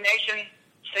 Dopey Nation,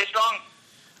 stay strong.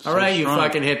 All right, you strong.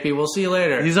 fucking hippie. We'll see you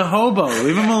later. He's a hobo.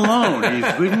 Leave him alone.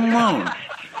 Leave him alone.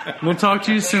 We'll talk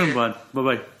to you soon, bud.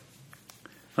 Bye-bye.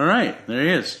 All right, there he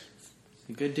is.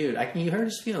 Good dude. You hurt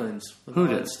his feelings with Who all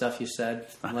did? that stuff you said.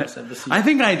 Last episode. I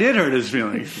think I did hurt his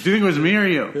feelings. Do you think it was me or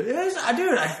you?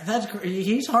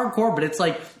 He's hardcore, but it's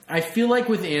like I feel like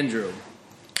with Andrew,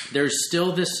 there's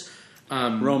still this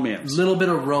Romance. little bit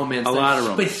of romance, A lot of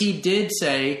romance. But he did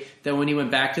say that when he went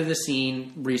back to the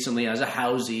scene recently as a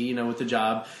housey, you know, with the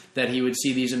job, that he would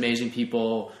see these amazing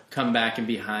people come back and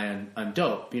be high on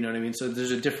dope. You know what I mean? So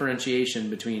there's a differentiation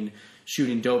between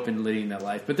shooting dope and living that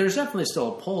life, but there's definitely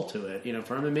still a pull to it, you know,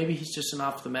 for him. And maybe he's just an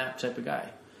off the map type of guy.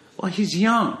 Well, he's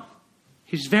young.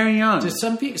 He's very young.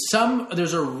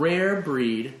 There's a rare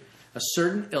breed, a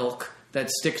certain ilk that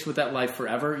sticks with that life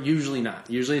forever. Usually not.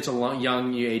 Usually it's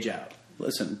young, you age out.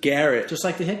 Listen, Garrett. Just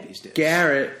like the hippies did.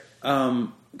 Garrett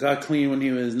got clean when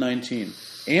he was 19.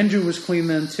 Andrew was clean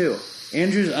then too.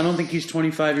 Andrew's, I don't think he's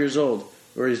 25 years old,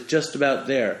 or he's just about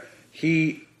there.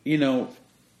 He, you know,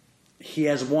 he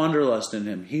has wanderlust in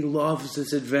him. He loves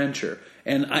this adventure.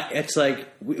 And it's like,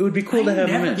 it would be cool to have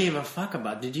him in. I never gave a fuck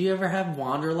about. Did you ever have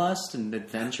wanderlust and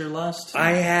adventure lust?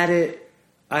 I had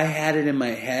it in my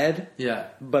head. Yeah.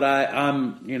 But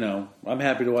I'm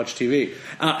happy to watch TV.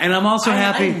 And I'm also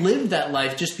happy. I lived that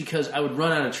life just because I would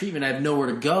run out of treatment. I have nowhere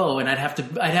to go, and I'd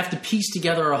have to piece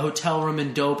together a hotel room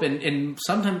in dope, and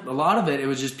sometimes a lot of it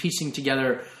was just piecing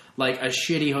together like a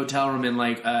shitty hotel room in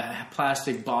like a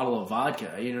plastic bottle of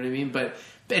vodka. You know what I mean?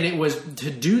 And it was,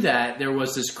 to do that, there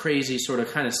was this crazy sort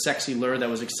of kind of sexy lure that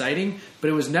was exciting, but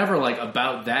it was never like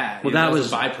about that. Well, that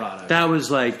was a byproduct. That was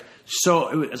like,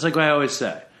 so it's like what I always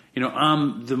say. You know,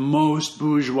 I'm the most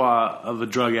bourgeois of a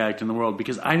drug addict in the world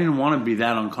because I didn't want to be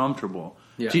that uncomfortable.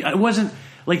 Yeah. See, I wasn't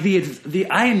like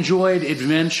I enjoyed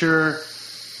adventure.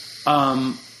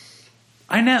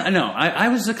 I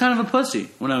was a kind of a pussy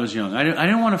when I was young. I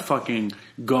didn't want to fucking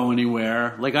go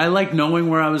anywhere. Like, I liked knowing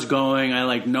where I was going. I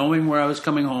liked knowing where I was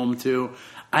coming home to.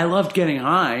 I loved getting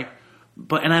high,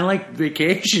 and I liked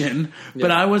vacation, but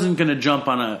I wasn't going to jump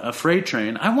on a freight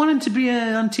train. I wanted to be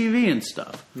on TV and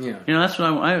stuff. Yeah. You know, that's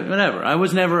what whatever. I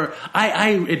was never, I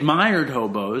admired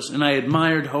hobos, and I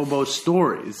admired hobo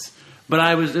stories. But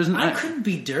I couldn't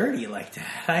be dirty like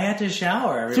that. I had to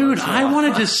shower every Dude, once in a I while.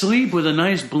 wanted to sleep with a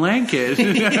nice blanket.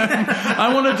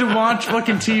 I wanted to watch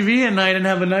fucking TV at night and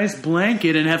have a nice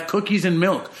blanket and have cookies and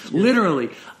milk. Yeah. Literally,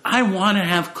 I want to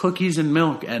have cookies and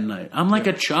milk at night. I'm like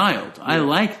a child. Yeah. I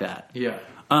like that. Yeah.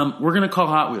 We're going to call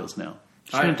Hot Wheels now.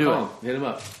 Just going to do it. Hit him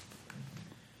up.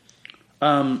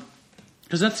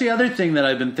 Because that's the other thing that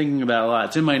I've been thinking about a lot.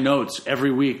 It's in my notes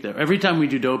every week. Every time we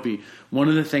do Dopey, one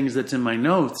of the things that's in my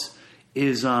notes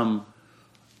is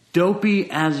Dopey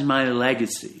as my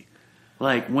legacy.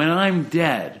 Like, when I'm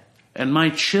dead and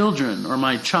my children or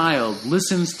my child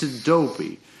listens to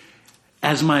Dopey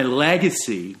as my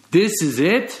legacy, this is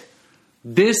it?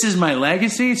 This is my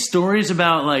legacy. Stories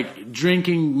about like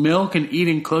drinking milk and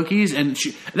eating cookies, and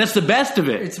that's the best of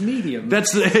it. It's medium.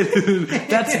 That's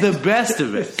the best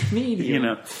of it. It's medium. You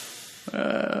know.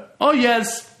 Oh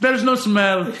yes, there's no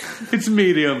smell. It's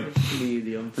medium.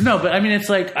 Medium. No, but I mean, it's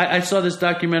like I saw this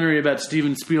documentary about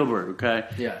Steven Spielberg. Okay,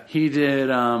 Yeah. he did.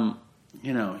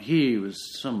 He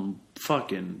was some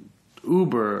fucking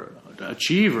uber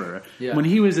achiever. Yeah. When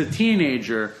he was a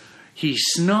teenager, he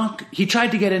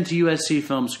tried to get into USC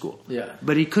Film School. Yeah.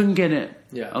 But he couldn't get in.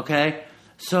 Yeah. Okay?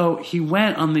 So he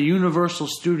went on the Universal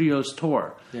Studios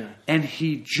tour. Yeah. And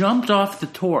he jumped off the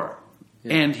tour.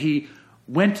 Yeah. And he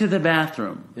went to the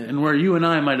bathroom. Yeah. And where you and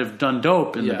I might have done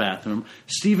dope in the Yeah. bathroom,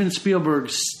 Steven Spielberg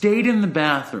stayed in the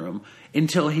bathroom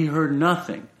until he heard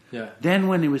nothing. Yeah. Then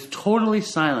when it was totally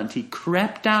silent, he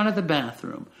crept out of the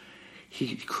bathroom.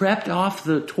 He crept off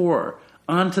the tour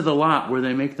onto the lot where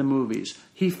they make the movies.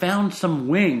 He found some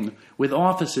wing with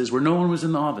offices where no one was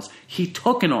in the office. He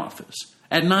took an office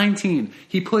at 19.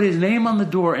 He put his name on the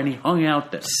door and he hung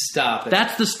out there. Stop it.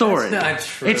 That's the story. That's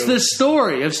not true. It's the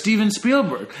story of Steven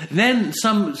Spielberg. Then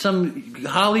some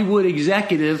Hollywood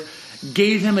executive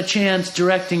gave him a chance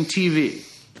directing TV.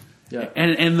 Yeah.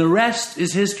 And the rest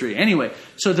is history. Anyway,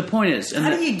 so the point is... How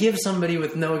do you give somebody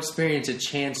with no experience a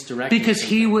chance directing? Because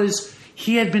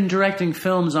he had been directing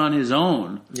films on his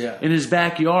own in his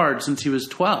backyard since he was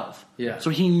 12. Yeah. So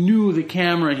he knew the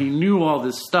camera, he knew all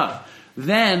this stuff.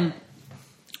 Then,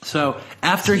 so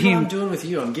after That's what I'm doing with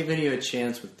you. I'm giving you a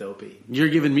chance with Dopey. You're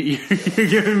giving me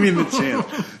the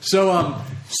chance. So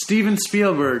Steven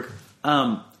Spielberg,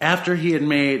 after he had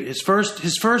made his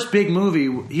first big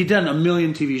movie, he'd done a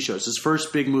million TV shows. His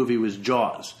first big movie was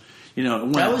Jaws. You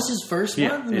know, that was his first one.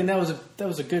 Yeah, I mean, that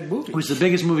was a good movie. It was the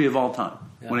biggest movie of all time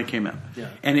when it came out. Yeah.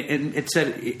 And it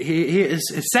said his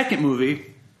second movie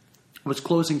was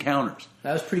Close Encounters.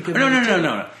 That was pretty good.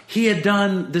 No. He had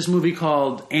done this movie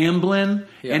called Amblin,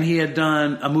 Yeah. and he had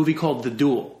done a movie called The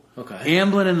Duel. Okay.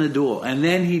 Amblin and The Duel, and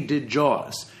then he did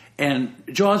Jaws. And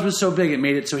Jaws was so big, it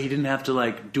made it so he didn't have to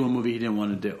like do a movie he didn't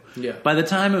want to do. Yeah. By the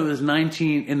time it was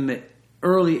 19, in the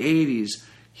early 80s,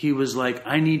 he was like,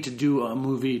 I need to do a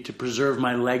movie to preserve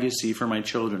my legacy for my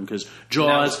children, because Jaws...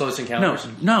 That was Close Encounters?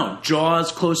 No.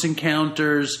 Jaws, Close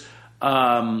Encounters...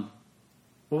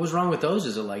 What was wrong with those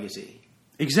as a legacy?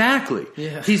 Exactly.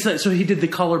 Yeah. So he did The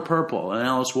Color Purple, an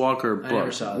Alice Walker book. I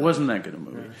never saw that. Wasn't that good a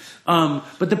movie.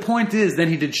 But the point is, then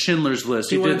he did Schindler's List.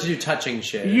 He wanted to do touching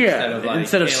shit Yeah,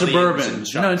 instead of suburban.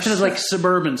 No, instead of like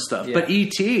suburban stuff. Yeah. But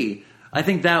E.T., I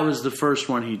think that was the first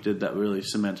one he did that really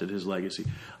cemented his legacy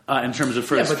in terms of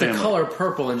first family. The Color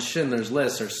Purple and Schindler's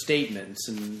List are statements,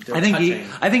 and they're I think touching.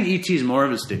 I think E.T. is more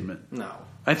of a statement. No.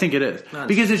 I think it is. Nonsense.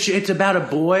 Because it's about a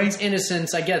boy. It's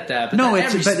innocence, I get that. But No,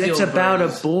 every it's about a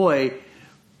Spielberg boy.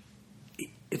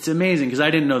 It's amazing because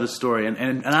I didn't know the story,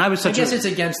 and I was such. I guess it's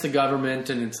against the government,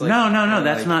 and it's like no.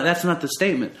 That's not the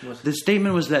statement. The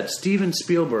statement was that Steven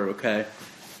Spielberg, okay,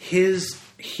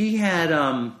 he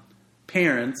had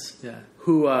parents Yeah.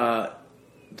 who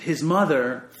his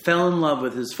mother fell in love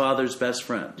with his father's best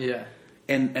friend, Yeah.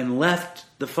 and left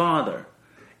the father.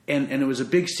 And it was a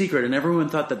big secret, and everyone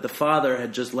thought that the father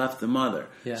had just left the mother.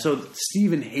 Yeah. So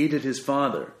Stephen hated his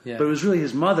father, Yeah. but it was really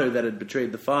his mother that had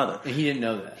betrayed the father. And he didn't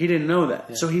know that. He didn't know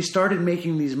that. So he started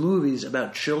making these movies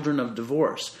about children of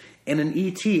divorce. And in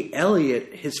E.T.,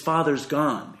 Elliot, his father's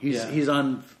gone. He's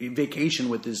on vacation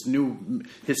with his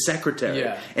secretary.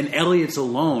 Yeah. And Elliot's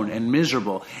alone and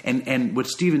miserable. And what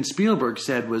Steven Spielberg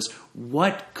said was,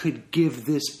 what could give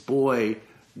this boy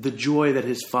the joy that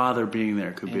his father being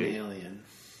there could An be? alien.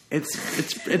 It's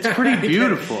pretty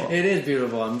beautiful. It is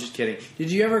beautiful. I'm just kidding.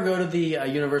 Did you ever go to the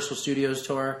Universal Studios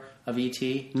tour of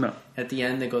E.T.? No. At the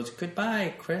end, it goes,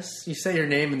 goodbye, Chris. You say your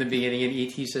name in the beginning, and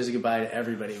E.T. says goodbye to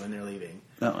everybody when they're leaving.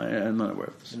 No, I'm not aware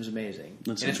of this. It was amazing.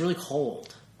 That's and it's really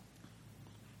cold.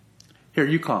 Here,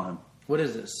 you call him. What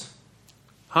is this?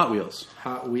 Hot Wheels.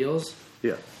 Hot Wheels?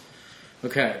 Yeah.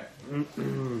 Okay.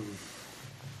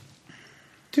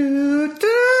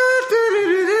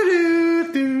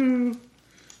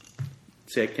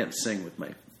 See, I can't sing with my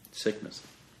sickness.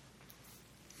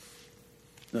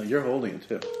 No, you're holding it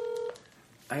too.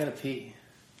 I gotta pee.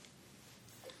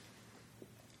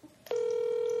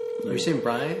 Are you saying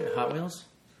Brian at Hot Wheels?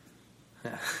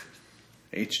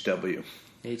 HW.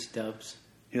 H-dubs.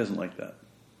 He doesn't like that.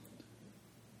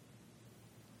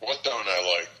 What don't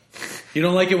I like? You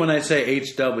don't like it when I say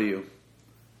HW.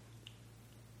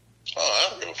 Oh, I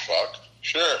don't give a fuck.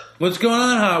 Sure. What's going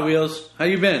on, Hot Wheels? How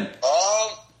you been?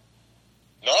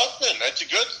 Nothing. That's a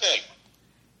good thing.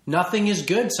 Nothing is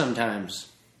good sometimes.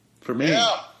 For me.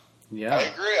 Yeah. Yeah. I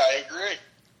agree.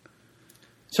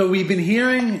 So we've been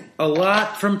hearing a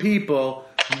lot from people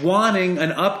wanting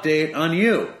an update on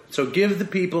you. So give the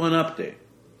people an update.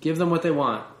 Give them what they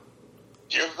want.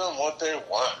 Give them what they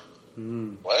want.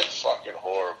 Well, that's fucking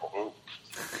horrible. Ooh.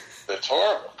 That's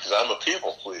horrible, because I'm a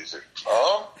people pleaser.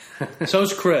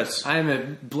 So's Chris. I'm a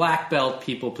black belt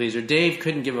people pleaser. Dave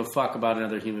couldn't give a fuck about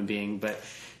another human being, but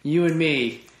you and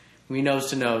me, we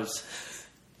nose to nose.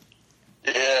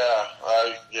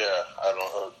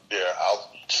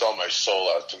 I'll sell my soul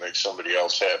out to make somebody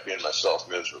else happy and myself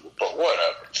miserable. But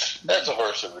whatever. That's a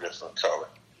horse of a different color.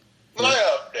 My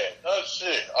update. Let's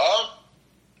see.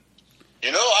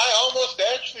 I almost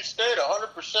actually stayed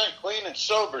 100% clean and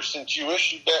sober since you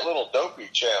issued that little dopey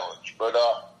challenge. But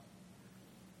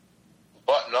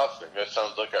nothing. That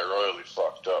sounds like I royally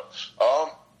fucked up.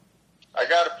 I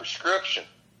got a prescription.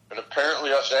 And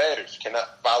apparently us addicts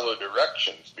cannot follow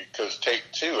directions because take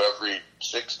 2 every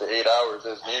 6 to 8 hours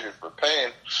as needed for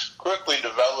pain quickly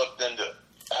developed into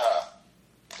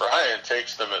Brian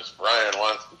takes them as Brian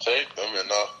wants to take them. And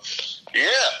I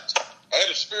had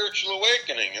a spiritual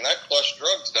awakening and I flushed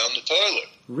drugs down the toilet.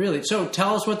 Really? So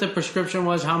tell us what the prescription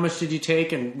was, how much did you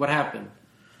take, and what happened?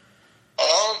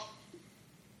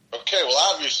 Okay,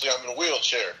 well, obviously I'm in a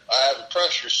wheelchair. I have a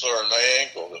pressure sore in my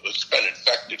ankle that's been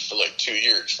infected for like 2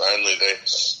 years. Finally, they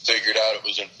figured out it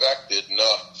was infected, and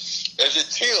as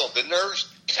it's healed, the nerves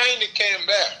kind of came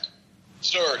back,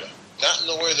 sort of. Not in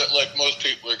the way that like most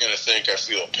people are going to think I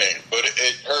feel pain, but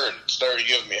it hurt. It started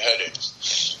giving me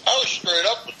headaches. I was straight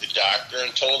up with the doctor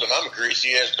and told him I'm a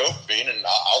greasy-ass dope fiend, and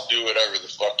I'll do whatever the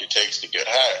fuck it takes to get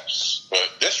high.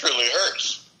 But this really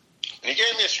hurts. And he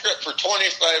gave me a script for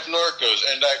 25 Norcos,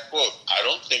 and I quote, I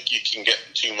don't think you can get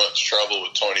in too much trouble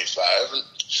with 25. And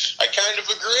I kind of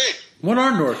agreed. What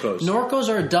are Norcos? Norcos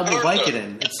are a double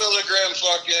Vicodin. It's milligram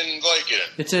fucking Vicodin.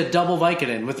 It's a double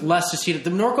Vicodin with less acetate.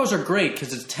 The Norcos are great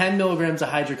because it's 10 milligrams of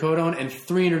hydrocodone and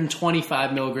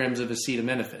 325 milligrams of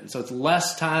acetaminophen. So it's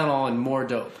less Tylenol and more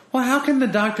dope. Well, how can the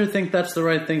doctor think that's the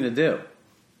right thing to do?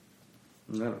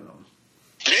 I don't know.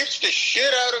 Beats the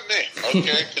shit out of me,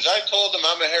 okay? Because I told him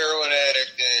I'm a heroin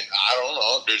addict, and I don't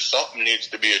know, there's something needs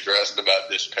to be addressed about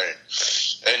this pain.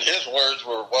 And his words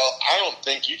were, well, I don't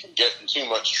think you can get in too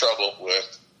much trouble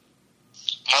with,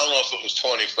 I don't know if it was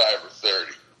 25 or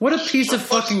 30. What a piece of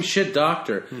fucking shit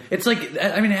doctor. It's like,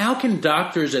 I mean, how can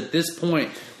doctors at this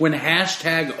point, when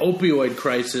hashtag opioid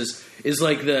crisis is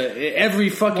like every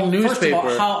fucking newspaper.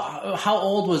 First of all, how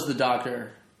old was the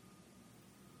doctor?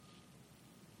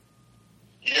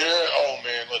 Yeah, oh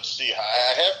man, let's see.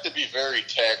 I have to be very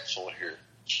tactful here.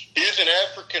 He's an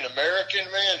African-American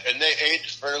man, and they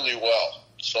age fairly well.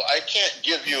 So I can't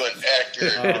give you an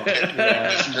accurate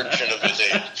description of his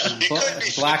age. He could be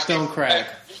black don't crack.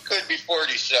 He could be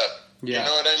 47. Yeah. You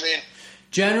know what I mean?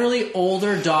 Generally,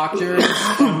 older doctors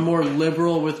are more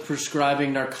liberal with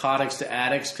prescribing narcotics to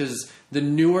addicts because the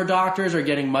newer doctors are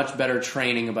getting much better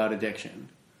training about addiction.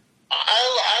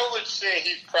 I would say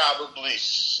he's probably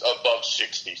above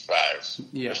 65,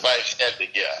 if I had to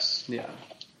guess. Yeah.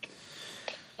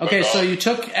 Okay, so you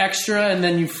took extra and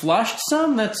then you flushed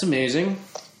some? That's amazing.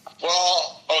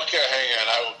 Well, okay, hang on.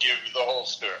 I will give you the whole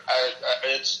story.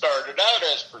 It started out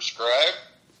as prescribed,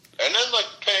 and then like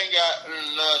the pain got, and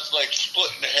it's like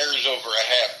splitting hairs over a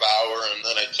half hour, and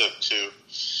then I took 2.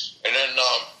 And then,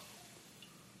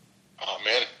 oh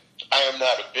man, I am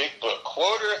not a big book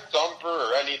quoter, thumper,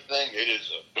 or anything. It is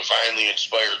a divinely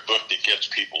inspired book that gets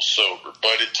people sober.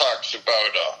 But it talks about,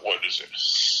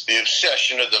 the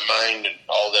obsession of the mind and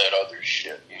all that other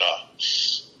shit. And,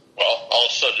 well, all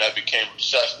of a sudden I became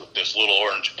obsessed with this little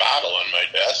orange bottle on my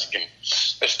desk, and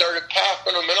I started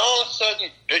popping them, and all of a sudden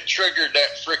it triggered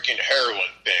that freaking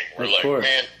heroin thing. We're like,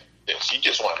 man, you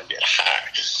just want to get high.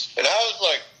 And I was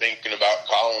like thinking about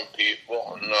calling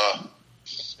people, and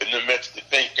in the midst of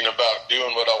thinking about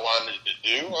doing what I wanted to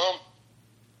do,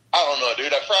 I don't know,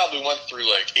 dude. I probably went through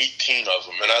like 18 of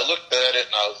them, and I looked at it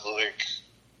and I was like,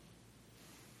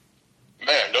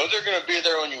 man, those are going to be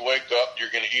there when you wake up.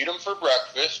 You're going to eat them for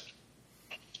breakfast,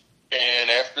 and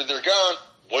after they're gone,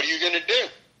 what are you going to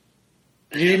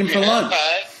do? You eat them for lunch.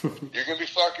 You're going to be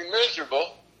fucking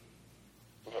miserable.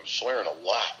 I'm swearing a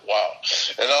lot. Wow.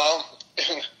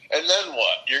 And then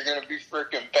what? You're going to be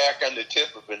freaking back on the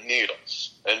tip of a needle.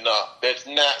 And that's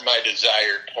not my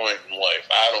desired point in life.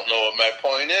 I don't know what my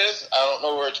point is. I don't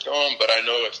know where it's going, but I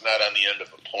know it's not on the end of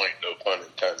a point, no pun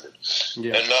intended.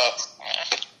 Yeah. And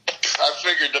I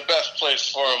figured the best place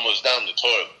for him was down the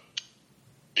toilet.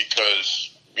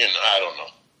 Because, I don't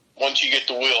know. Once you get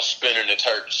the wheel spinning, it's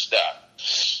hard to stop.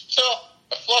 So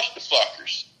I flushed the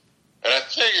fuckers. And I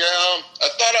think, I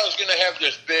thought I was going to have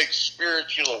this big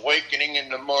spiritual awakening in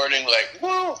the morning, like,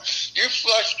 whoa, you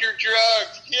flushed your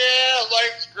drugs. Yeah,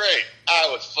 life's great. I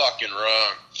was fucking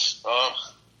wrong.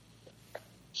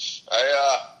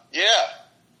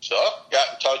 So,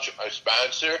 got in touch with my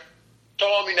sponsor,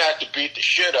 told me not to beat the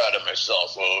shit out of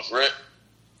myself over it.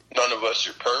 None of us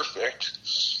are perfect.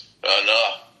 And,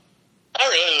 I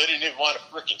really didn't even want to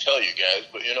freaking tell you guys,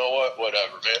 but you know what?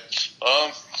 Whatever, man.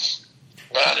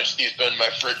 Honesty's been my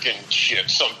freaking shit,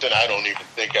 something I don't even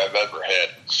think I've ever had.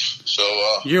 So,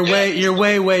 You're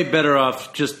way better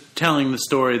off just telling the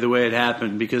story the way it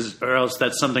happened, or else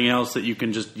that's something else that you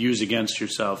can just use against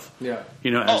yourself. Yeah.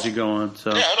 As you go on. So.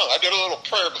 Yeah, I know. I did a little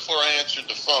prayer before I answered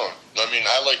the phone. I mean,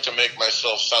 I like to make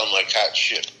myself sound like hot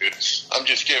shit, dude. I'm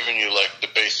just giving you, like, the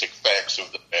basic facts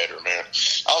of the matter, man.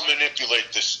 I'll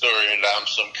manipulate this story into I'm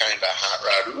some kind of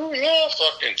hot rod. Oh, yeah,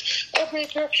 fucking, I'll be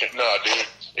action. No, dude,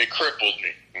 it crippled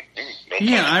me. No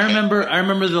Yeah, I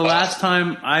remember the last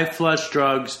time I flushed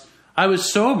drugs, I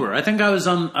was sober. I think I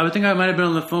might have been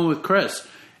on the phone with Chris,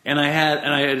 and I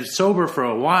had sober for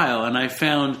a while, and I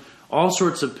found all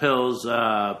sorts of pills,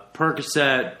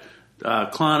 Percocet,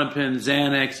 Klonopin,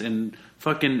 Xanax, and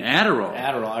fucking Adderall.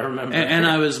 I remember. And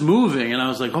I was moving, and I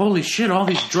was like, holy shit, all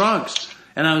these drugs.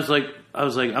 And I was like,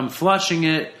 I'm flushing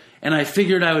it, and I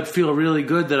figured I would feel really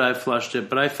good that I flushed it,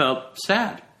 but I felt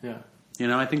sad. Yeah.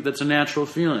 I think that's a natural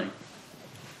feeling.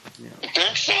 You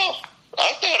think so?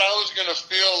 I thought I was going to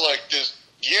feel like this,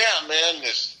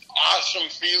 this awesome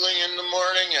feeling in the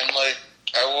morning, and like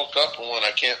I woke up and went,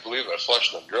 I can't believe I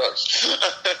flushed on drugs.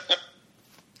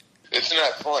 It's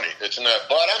not funny. It's not,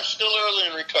 but I'm still early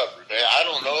in recovery. I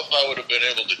don't know if I would have been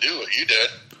able to do what you did.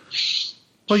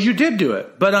 Well, you did do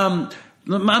it, but I'm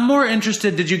more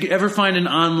interested. Did you ever find an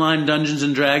online Dungeons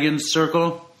and Dragons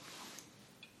circle?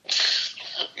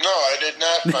 No, I did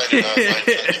not find an online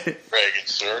Dungeons and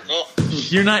Dragons circle.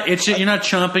 You're not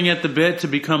chomping at the bit to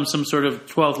become some sort of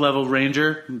 12th level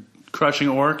ranger, crushing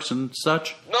orcs and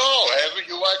such. No, haven't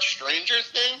you watched Stranger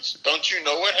Things? Don't you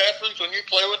know what happens when you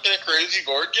play with that crazy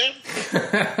board game?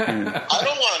 I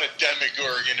don't want a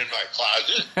Demogorgon in my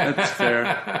closet. That's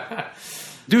fair.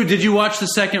 Dude, did you watch the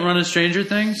second run of Stranger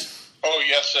Things? Oh,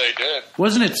 yes, I did.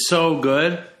 Wasn't it so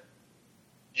good?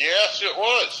 Yes, it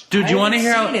was. Dude, do you want to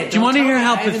hear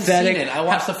how pathetic? I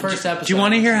watched the first episode. Do you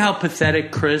want to hear how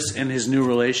pathetic Chris and his new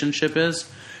relationship is?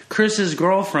 Chris's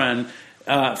girlfriend,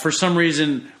 for some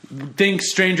reason, thinks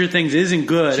Stranger Things isn't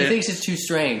good. She thinks it's too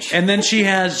strange. And then she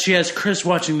has Chris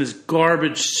watching this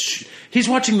garbage. He's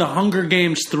watching The Hunger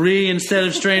Games 3 instead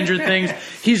of Stranger Things.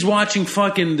 He's watching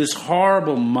fucking this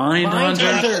horrible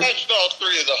Mindhunter. I watched all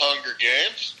 3 of the Hunger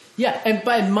Games. Yeah, and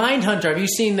by Mindhunter, have you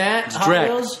seen that? Hot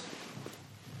Wheels?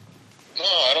 No,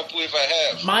 I don't believe I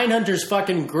have. Mindhunter's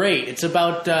fucking great. It's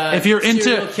about if you're into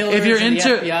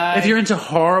FBI. If you're into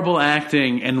horrible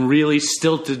acting and really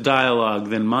stilted dialogue,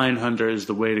 then Mindhunter is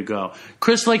the way to go.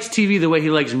 Chris likes TV the way he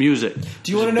likes music.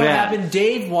 Do you want to know what happened?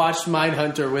 Dave watched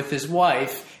Mindhunter with his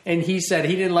wife, and he said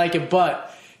he didn't like it,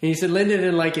 but he said Linda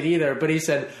didn't like it either. But he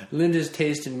said Linda's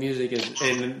taste in music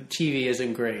and TV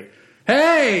isn't great.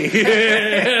 Hey,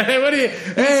 what do you? He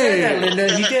said that,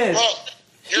 Linda. He did. Well,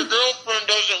 your girlfriend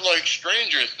doesn't like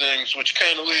Stranger Things, which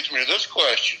kind of leads me to this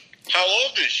question. How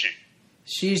old is she?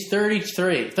 She's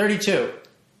 32.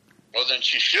 Well, then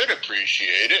she should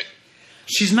appreciate it.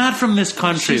 She's not from this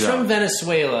country, She's though. from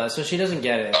Venezuela, so she doesn't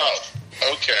get it. Oh,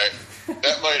 okay.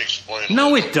 That might explain it.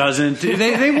 No, it doesn't.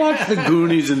 They watch the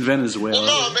Goonies in Venezuela.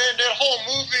 Well, no, man, that whole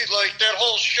movie, like, that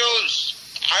whole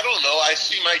show's, I don't know, I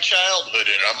see my childhood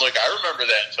in it. I'm like, I remember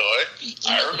that toy.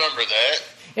 I remember that.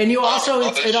 And you also,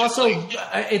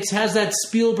 it has that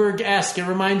Spielberg-esque. It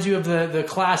reminds you of the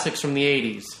classics from the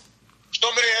 80s.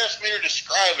 Somebody asked me to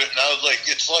describe it, and I was like,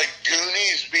 it's like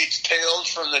Goonies meets Tales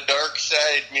from the Dark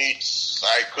Side meets,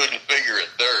 I couldn't figure it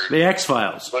third. The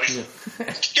X-Files. But yeah,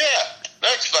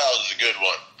 X-Files is a good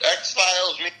one.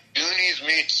 X-Files meets Goonies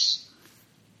meets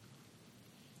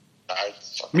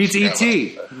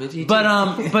E.T.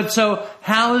 But so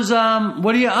how's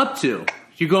what are you up to?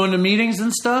 You going to meetings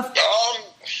and stuff?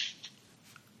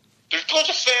 There's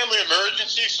a family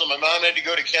emergency, so my mom had to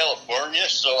go to California,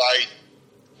 so I'm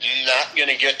not going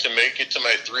to get to make it to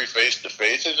my 3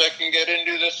 face-to-faces I can get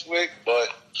into this week, but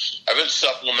I've been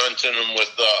supplementing them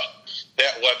with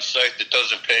that website that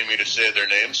doesn't pay me to say their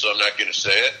name, so I'm not going to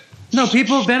say it. No,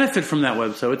 people benefit from that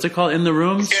website. What's it called? In the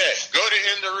Rooms? Okay, go to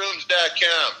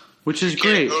intherooms.com. Which is you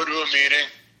great. Can't go to a meeting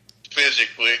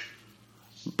physically.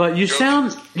 But you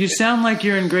sound like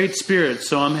you're in great spirits,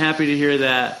 so I'm happy to hear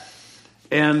that.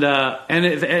 And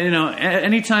if,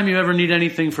 anytime you ever need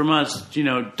anything from us,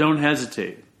 don't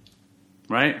hesitate.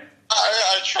 Right?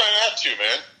 I try got to,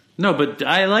 man. No, but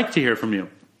I like to hear from you.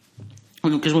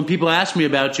 Because when people ask me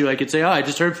about you, I could say, "Oh, I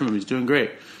just heard from him. He's doing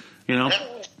great." You know,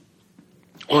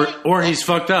 or he's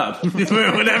fucked up,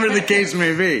 whatever the case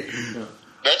may be.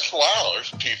 That's wow. There's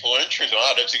people interested.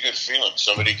 Wow, that's a good feeling.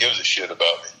 Somebody gives a shit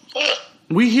about me. Huh.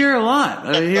 We hear a lot.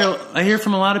 I hear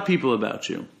from a lot of people about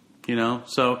you. You know,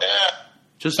 so Yeah.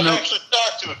 just I know. actually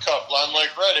talked to a couple on like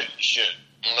Reddit and shit.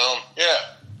 You know, yeah.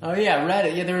 Oh yeah,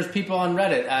 Reddit. Yeah, there was people on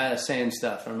Reddit saying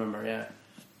stuff. I remember. Yeah.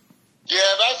 Yeah,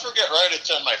 but I forget Reddit's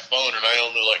on my phone, and I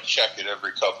only like check it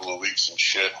every couple of weeks and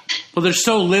shit. Well, there's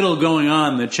so little going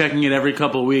on that checking it every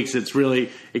couple of weeks,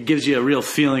 it gives you a real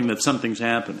feeling that something's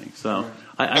happening. So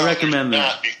I No, recommend there's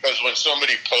that. not, because when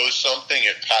somebody posts something,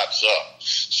 it pops up.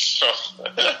 So,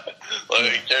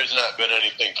 like, there's not been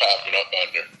anything popping up on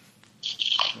there.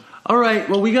 All right.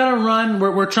 Well, we got to run.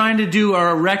 We're trying to do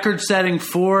our record-setting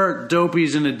 4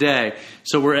 dopies in a day.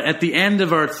 So we're at the end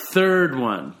of our 3rd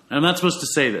one. I'm not supposed to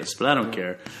say this, but I don't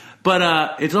care.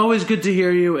 But it's always good to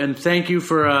hear you, and thank you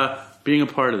for being a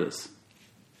part of this.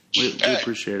 We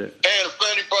appreciate it. And if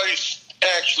anybody's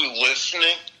actually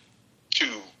listening to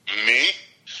me,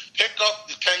 pick up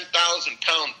the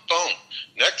 10,000-pound phone.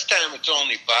 Next time it's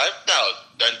only 5,000,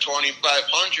 then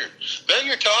 2,500. Then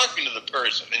you're talking to the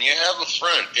person, and you have a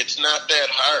friend. It's not that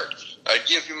hard. I'd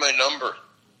give you my number,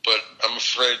 but I'm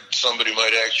afraid somebody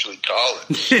might actually call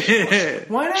it.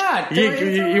 Why not?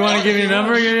 You want to give your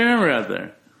number? Get your number out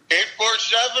there.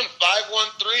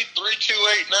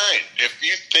 847-513-3289. If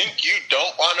you think you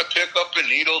don't want to pick up a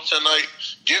needle tonight,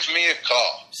 give me a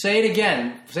call. Say it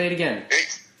again.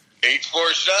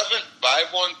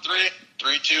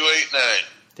 847-513-3289.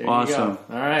 There Awesome. you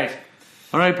go. All right.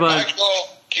 All right, bud.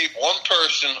 Maxwell, keep one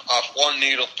person off one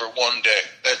needle for one day.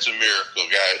 That's a miracle,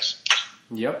 guys.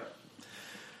 Yep.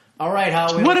 All right,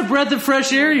 Howie. What a breath of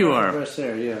fresh air you are. Fresh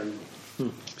air, yeah.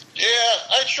 Yeah,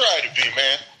 I try to be,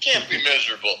 man. Can't be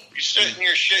miserable. You sit in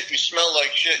your shit, you smell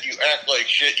like shit, you act like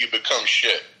shit, you become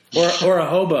shit. Or a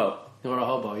hobo. Or a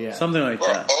hobo, yeah. Something like Or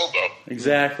a that. hobo.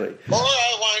 Exactly. Or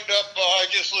I wind up, I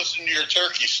just listened to your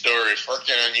turkey story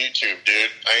fucking on YouTube, dude.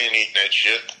 I ain't eating that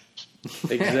shit.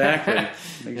 Exactly.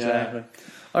 Exactly.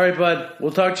 All right, bud.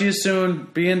 We'll talk to you soon.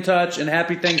 Be in touch, and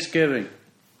happy Thanksgiving.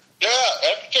 Yeah,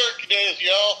 happy turkey days,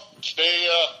 y'all. Stay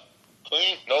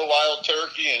clean, no wild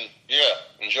turkey, and yeah,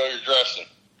 enjoy your dressing.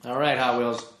 All right, Hot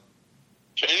Wheels.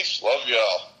 Peace, love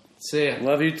y'all. See ya.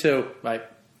 Love you too. Bye.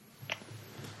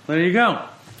 There you go.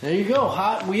 There you go,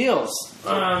 Hot Wheels.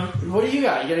 What do you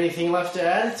got? You got anything left to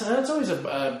add? It's always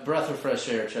a breath of fresh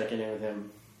air checking in with him.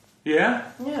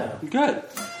 Yeah? Yeah. Good.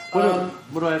 What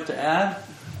do I have to add?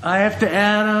 I have to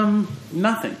add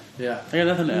nothing. Yeah. I got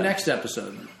nothing to add. Next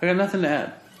episode. I got nothing to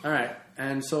add. All right.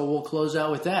 And so we'll close out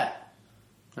with that.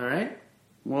 All right?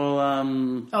 Well,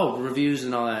 Oh, reviews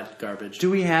and all that garbage. do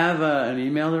we have an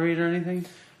email to read or anything?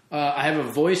 I have a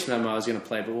voice memo I was going to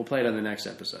play, but we'll play it on the next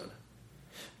episode.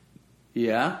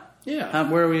 Yeah? Yeah.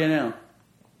 Where are we at now?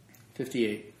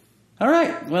 58. All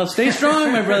right. Well, stay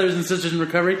strong, my brothers and sisters in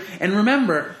recovery. And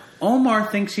remember, Omar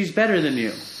thinks he's better than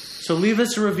you. So leave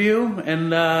us a review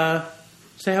and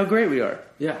say how great we are.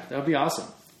 Yeah, that would be awesome.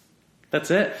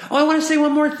 That's it. Oh, I want to say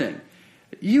one more thing.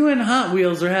 You and Hot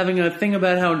Wheels are having a thing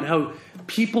about how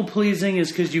people-pleasing is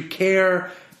because you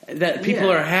care that people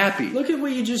Yeah. are happy. Look at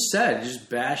what you just said. You're just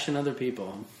bashing other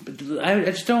people. But I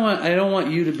just don't want. I don't want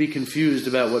you to be confused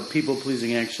about what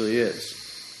people-pleasing actually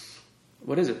is.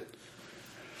 What is it?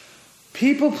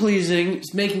 People-pleasing.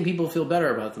 It's making people feel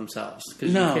better about themselves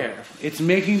because No, you care. it's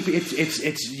making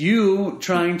it's you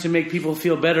trying to make people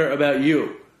feel better about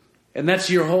you, and that's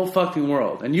your whole fucking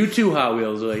world. And you too, Hot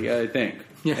Wheels, like I think,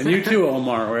 and you too,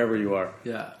 Omar, wherever you are.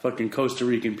 Yeah. Fucking Costa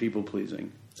Rican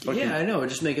people-pleasing. Yeah, I know. We're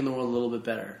just making the world a little bit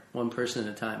better, one person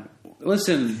at a time.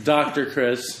 Listen, Dr.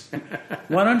 Chris,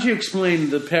 why don't you explain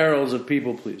the perils of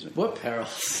people-pleasing? What perils?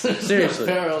 Seriously.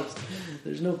 No perils.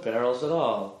 There's no perils at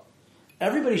all.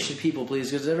 Everybody should people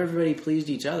please because if everybody pleased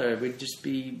each other, it would just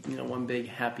be one big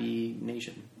happy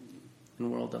nation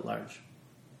and world at large.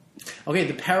 Okay,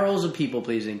 the perils of people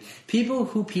pleasing. People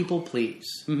who people please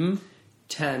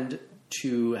tend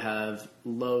to have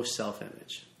low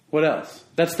self-image. What else?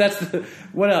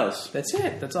 What else? That's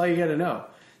it. That's all you got to know.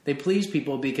 They please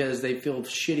people because they feel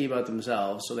shitty about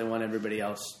themselves, so they want everybody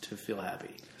else to feel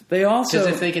happy. They also,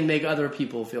 Because if they can make other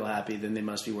people feel happy, then they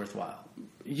must be worthwhile.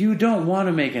 you don't want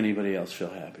to make anybody else feel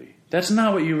happy. That's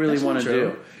not what you really That's want to not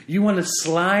do. true. You want to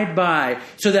slide by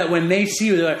so that when they see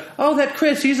you, they're like, "Oh, that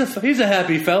Chris, he's a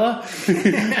happy fella.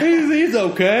 he's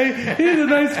okay. He's a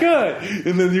nice guy."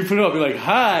 And then you put it up, you're like,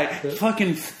 "Hi,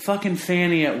 fucking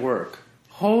Fanny at work.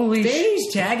 Holy shit.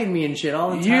 Fanny's tagging me and shit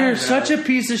all the time. You're now. such a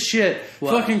piece of shit.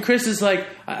 What? Fucking Chris is like,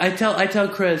 I tell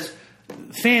Chris,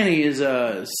 Fanny is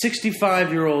a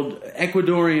 65-year-old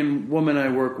Ecuadorian woman I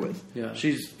work with. Yeah.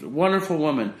 She's a wonderful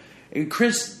woman. And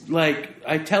Chris,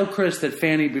 I tell Chris that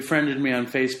Fanny befriended me on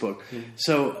Facebook.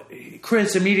 So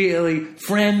Chris immediately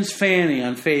friends Fanny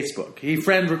on Facebook. He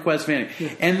friend requests Fanny.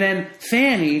 And then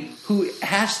Fanny, who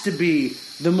has to be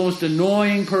the most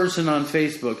annoying person on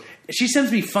Facebook, she sends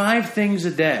me 5 things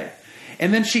a day.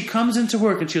 And then she comes into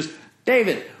work and she goes,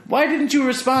 David, why didn't you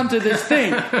respond to this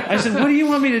thing? I said, what do you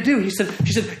want me to do? She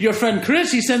said, your friend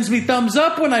Chris, he sends me thumbs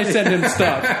up when I send him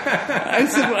stuff. I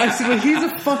said, well, he's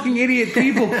a fucking idiot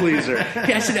people pleaser.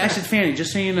 I said, Fanny,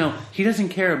 just so you know, he doesn't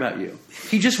care about you.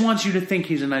 He just wants you to think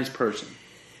he's a nice person.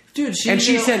 Dude,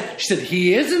 she said,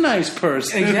 he is a nice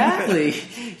person. Exactly.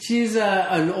 She's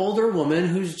an older woman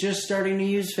who's just starting to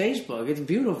use Facebook. It's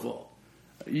beautiful.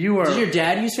 Does your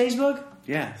dad use Facebook?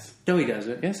 Yes. No, he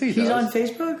doesn't. Yes, he does. He's on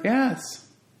Facebook? Yes.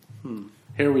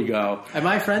 Here we go. Am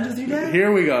I friends with your dad?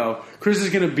 Here we go. Chris is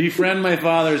going to befriend my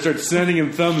father and start sending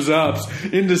him thumbs ups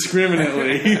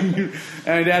indiscriminately. And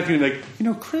my dad's going to be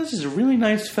like, Chris is a really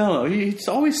nice fellow. He's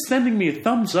always sending me a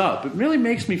thumbs up. It really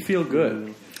makes me feel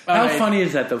good. How funny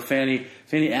is that, though, Fanny?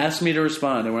 Fanny asked me to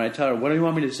respond, and when I tell her, what do you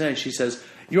want me to say? She says,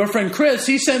 your friend Chris,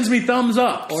 he sends me thumbs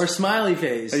up. Or smiley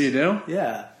face. Oh, you do?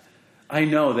 Yeah. I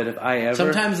know that if I ever...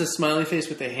 Sometimes the smiley face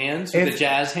with the hands, with the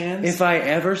jazz hands. If I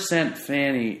ever sent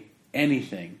Fanny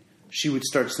anything, she would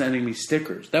start sending me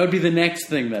stickers. That would be the next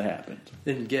thing that happened.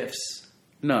 Then GIFs.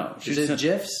 No. Is it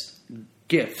GIFs?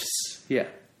 GIFs. Yeah.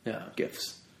 Yeah.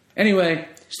 GIFs. Anyway,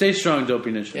 stay strong,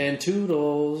 Dopey Nation. And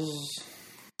toodles.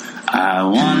 I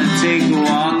want to take a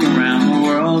walk around the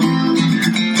world.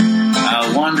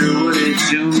 I wonder would it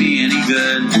do me any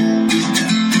good?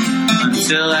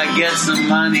 Until I get some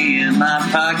money in my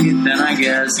pocket, then I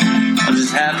guess I'll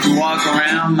just have to walk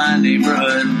around my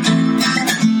neighborhood.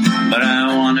 But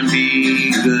I want to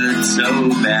be good so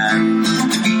bad.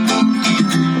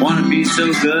 Want to be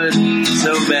so good,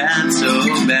 so bad, so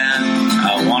bad.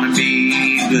 I want to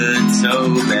be good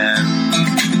so bad.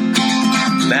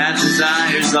 Bad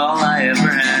desire's all I ever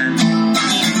had.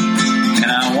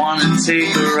 And I want to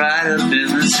take a ride up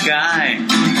in the sky.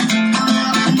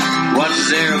 Watch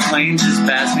this aeroplane just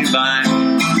pass me by.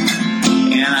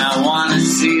 And I want to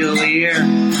see a Lear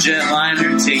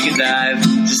jetliner take a dive,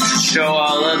 just to show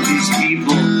all of these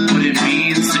people what it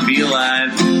means to be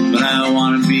alive. But I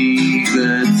want to be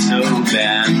good so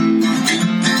bad.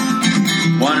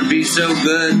 Want to be so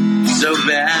good, so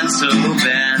bad, so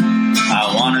bad.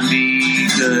 I want to be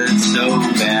good so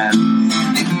bad.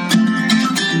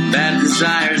 Bad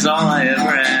desire's all I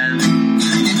ever had.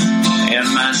 And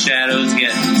my shadow's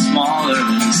getting smaller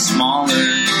and smaller.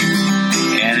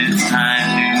 And it's time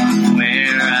to know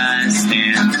where I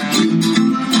stand.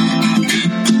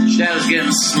 Shadow's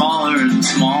getting smaller and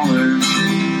smaller.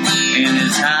 And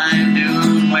it's time to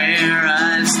know where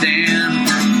I stand.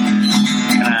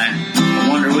 And I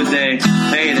wonder would they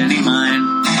pay it any mind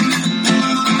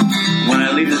when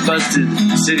I leave this busted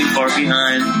city far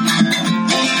behind.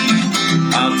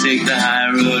 I'll take the high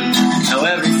road,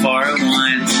 however far it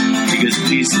winds, because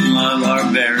peace and love are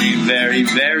very, very,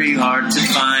 very hard to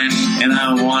find. And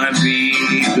I want to be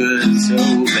good so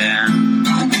bad.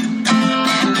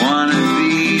 Want to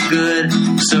be good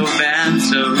so bad,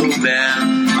 so bad.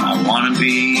 I want to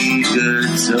be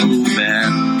good so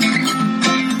bad.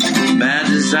 Bad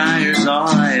desire's all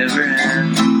I ever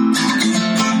had.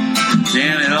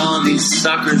 Damn it, all these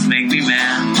suckers make me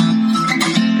mad.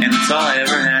 And it's all I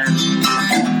ever had.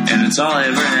 And it's all I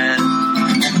ever had.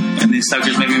 And these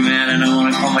suckers make me mad, and I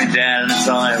want to call my dad, and it's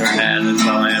all I ever had, and it's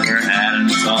all I ever had, and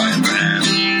it's all I ever had.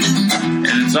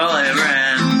 And it's all I ever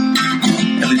had.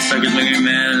 And these suckers make me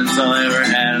mad, and it's all I ever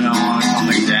had, and I want to call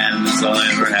my dad, and it's all I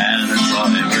ever had, and it's all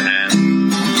I ever had.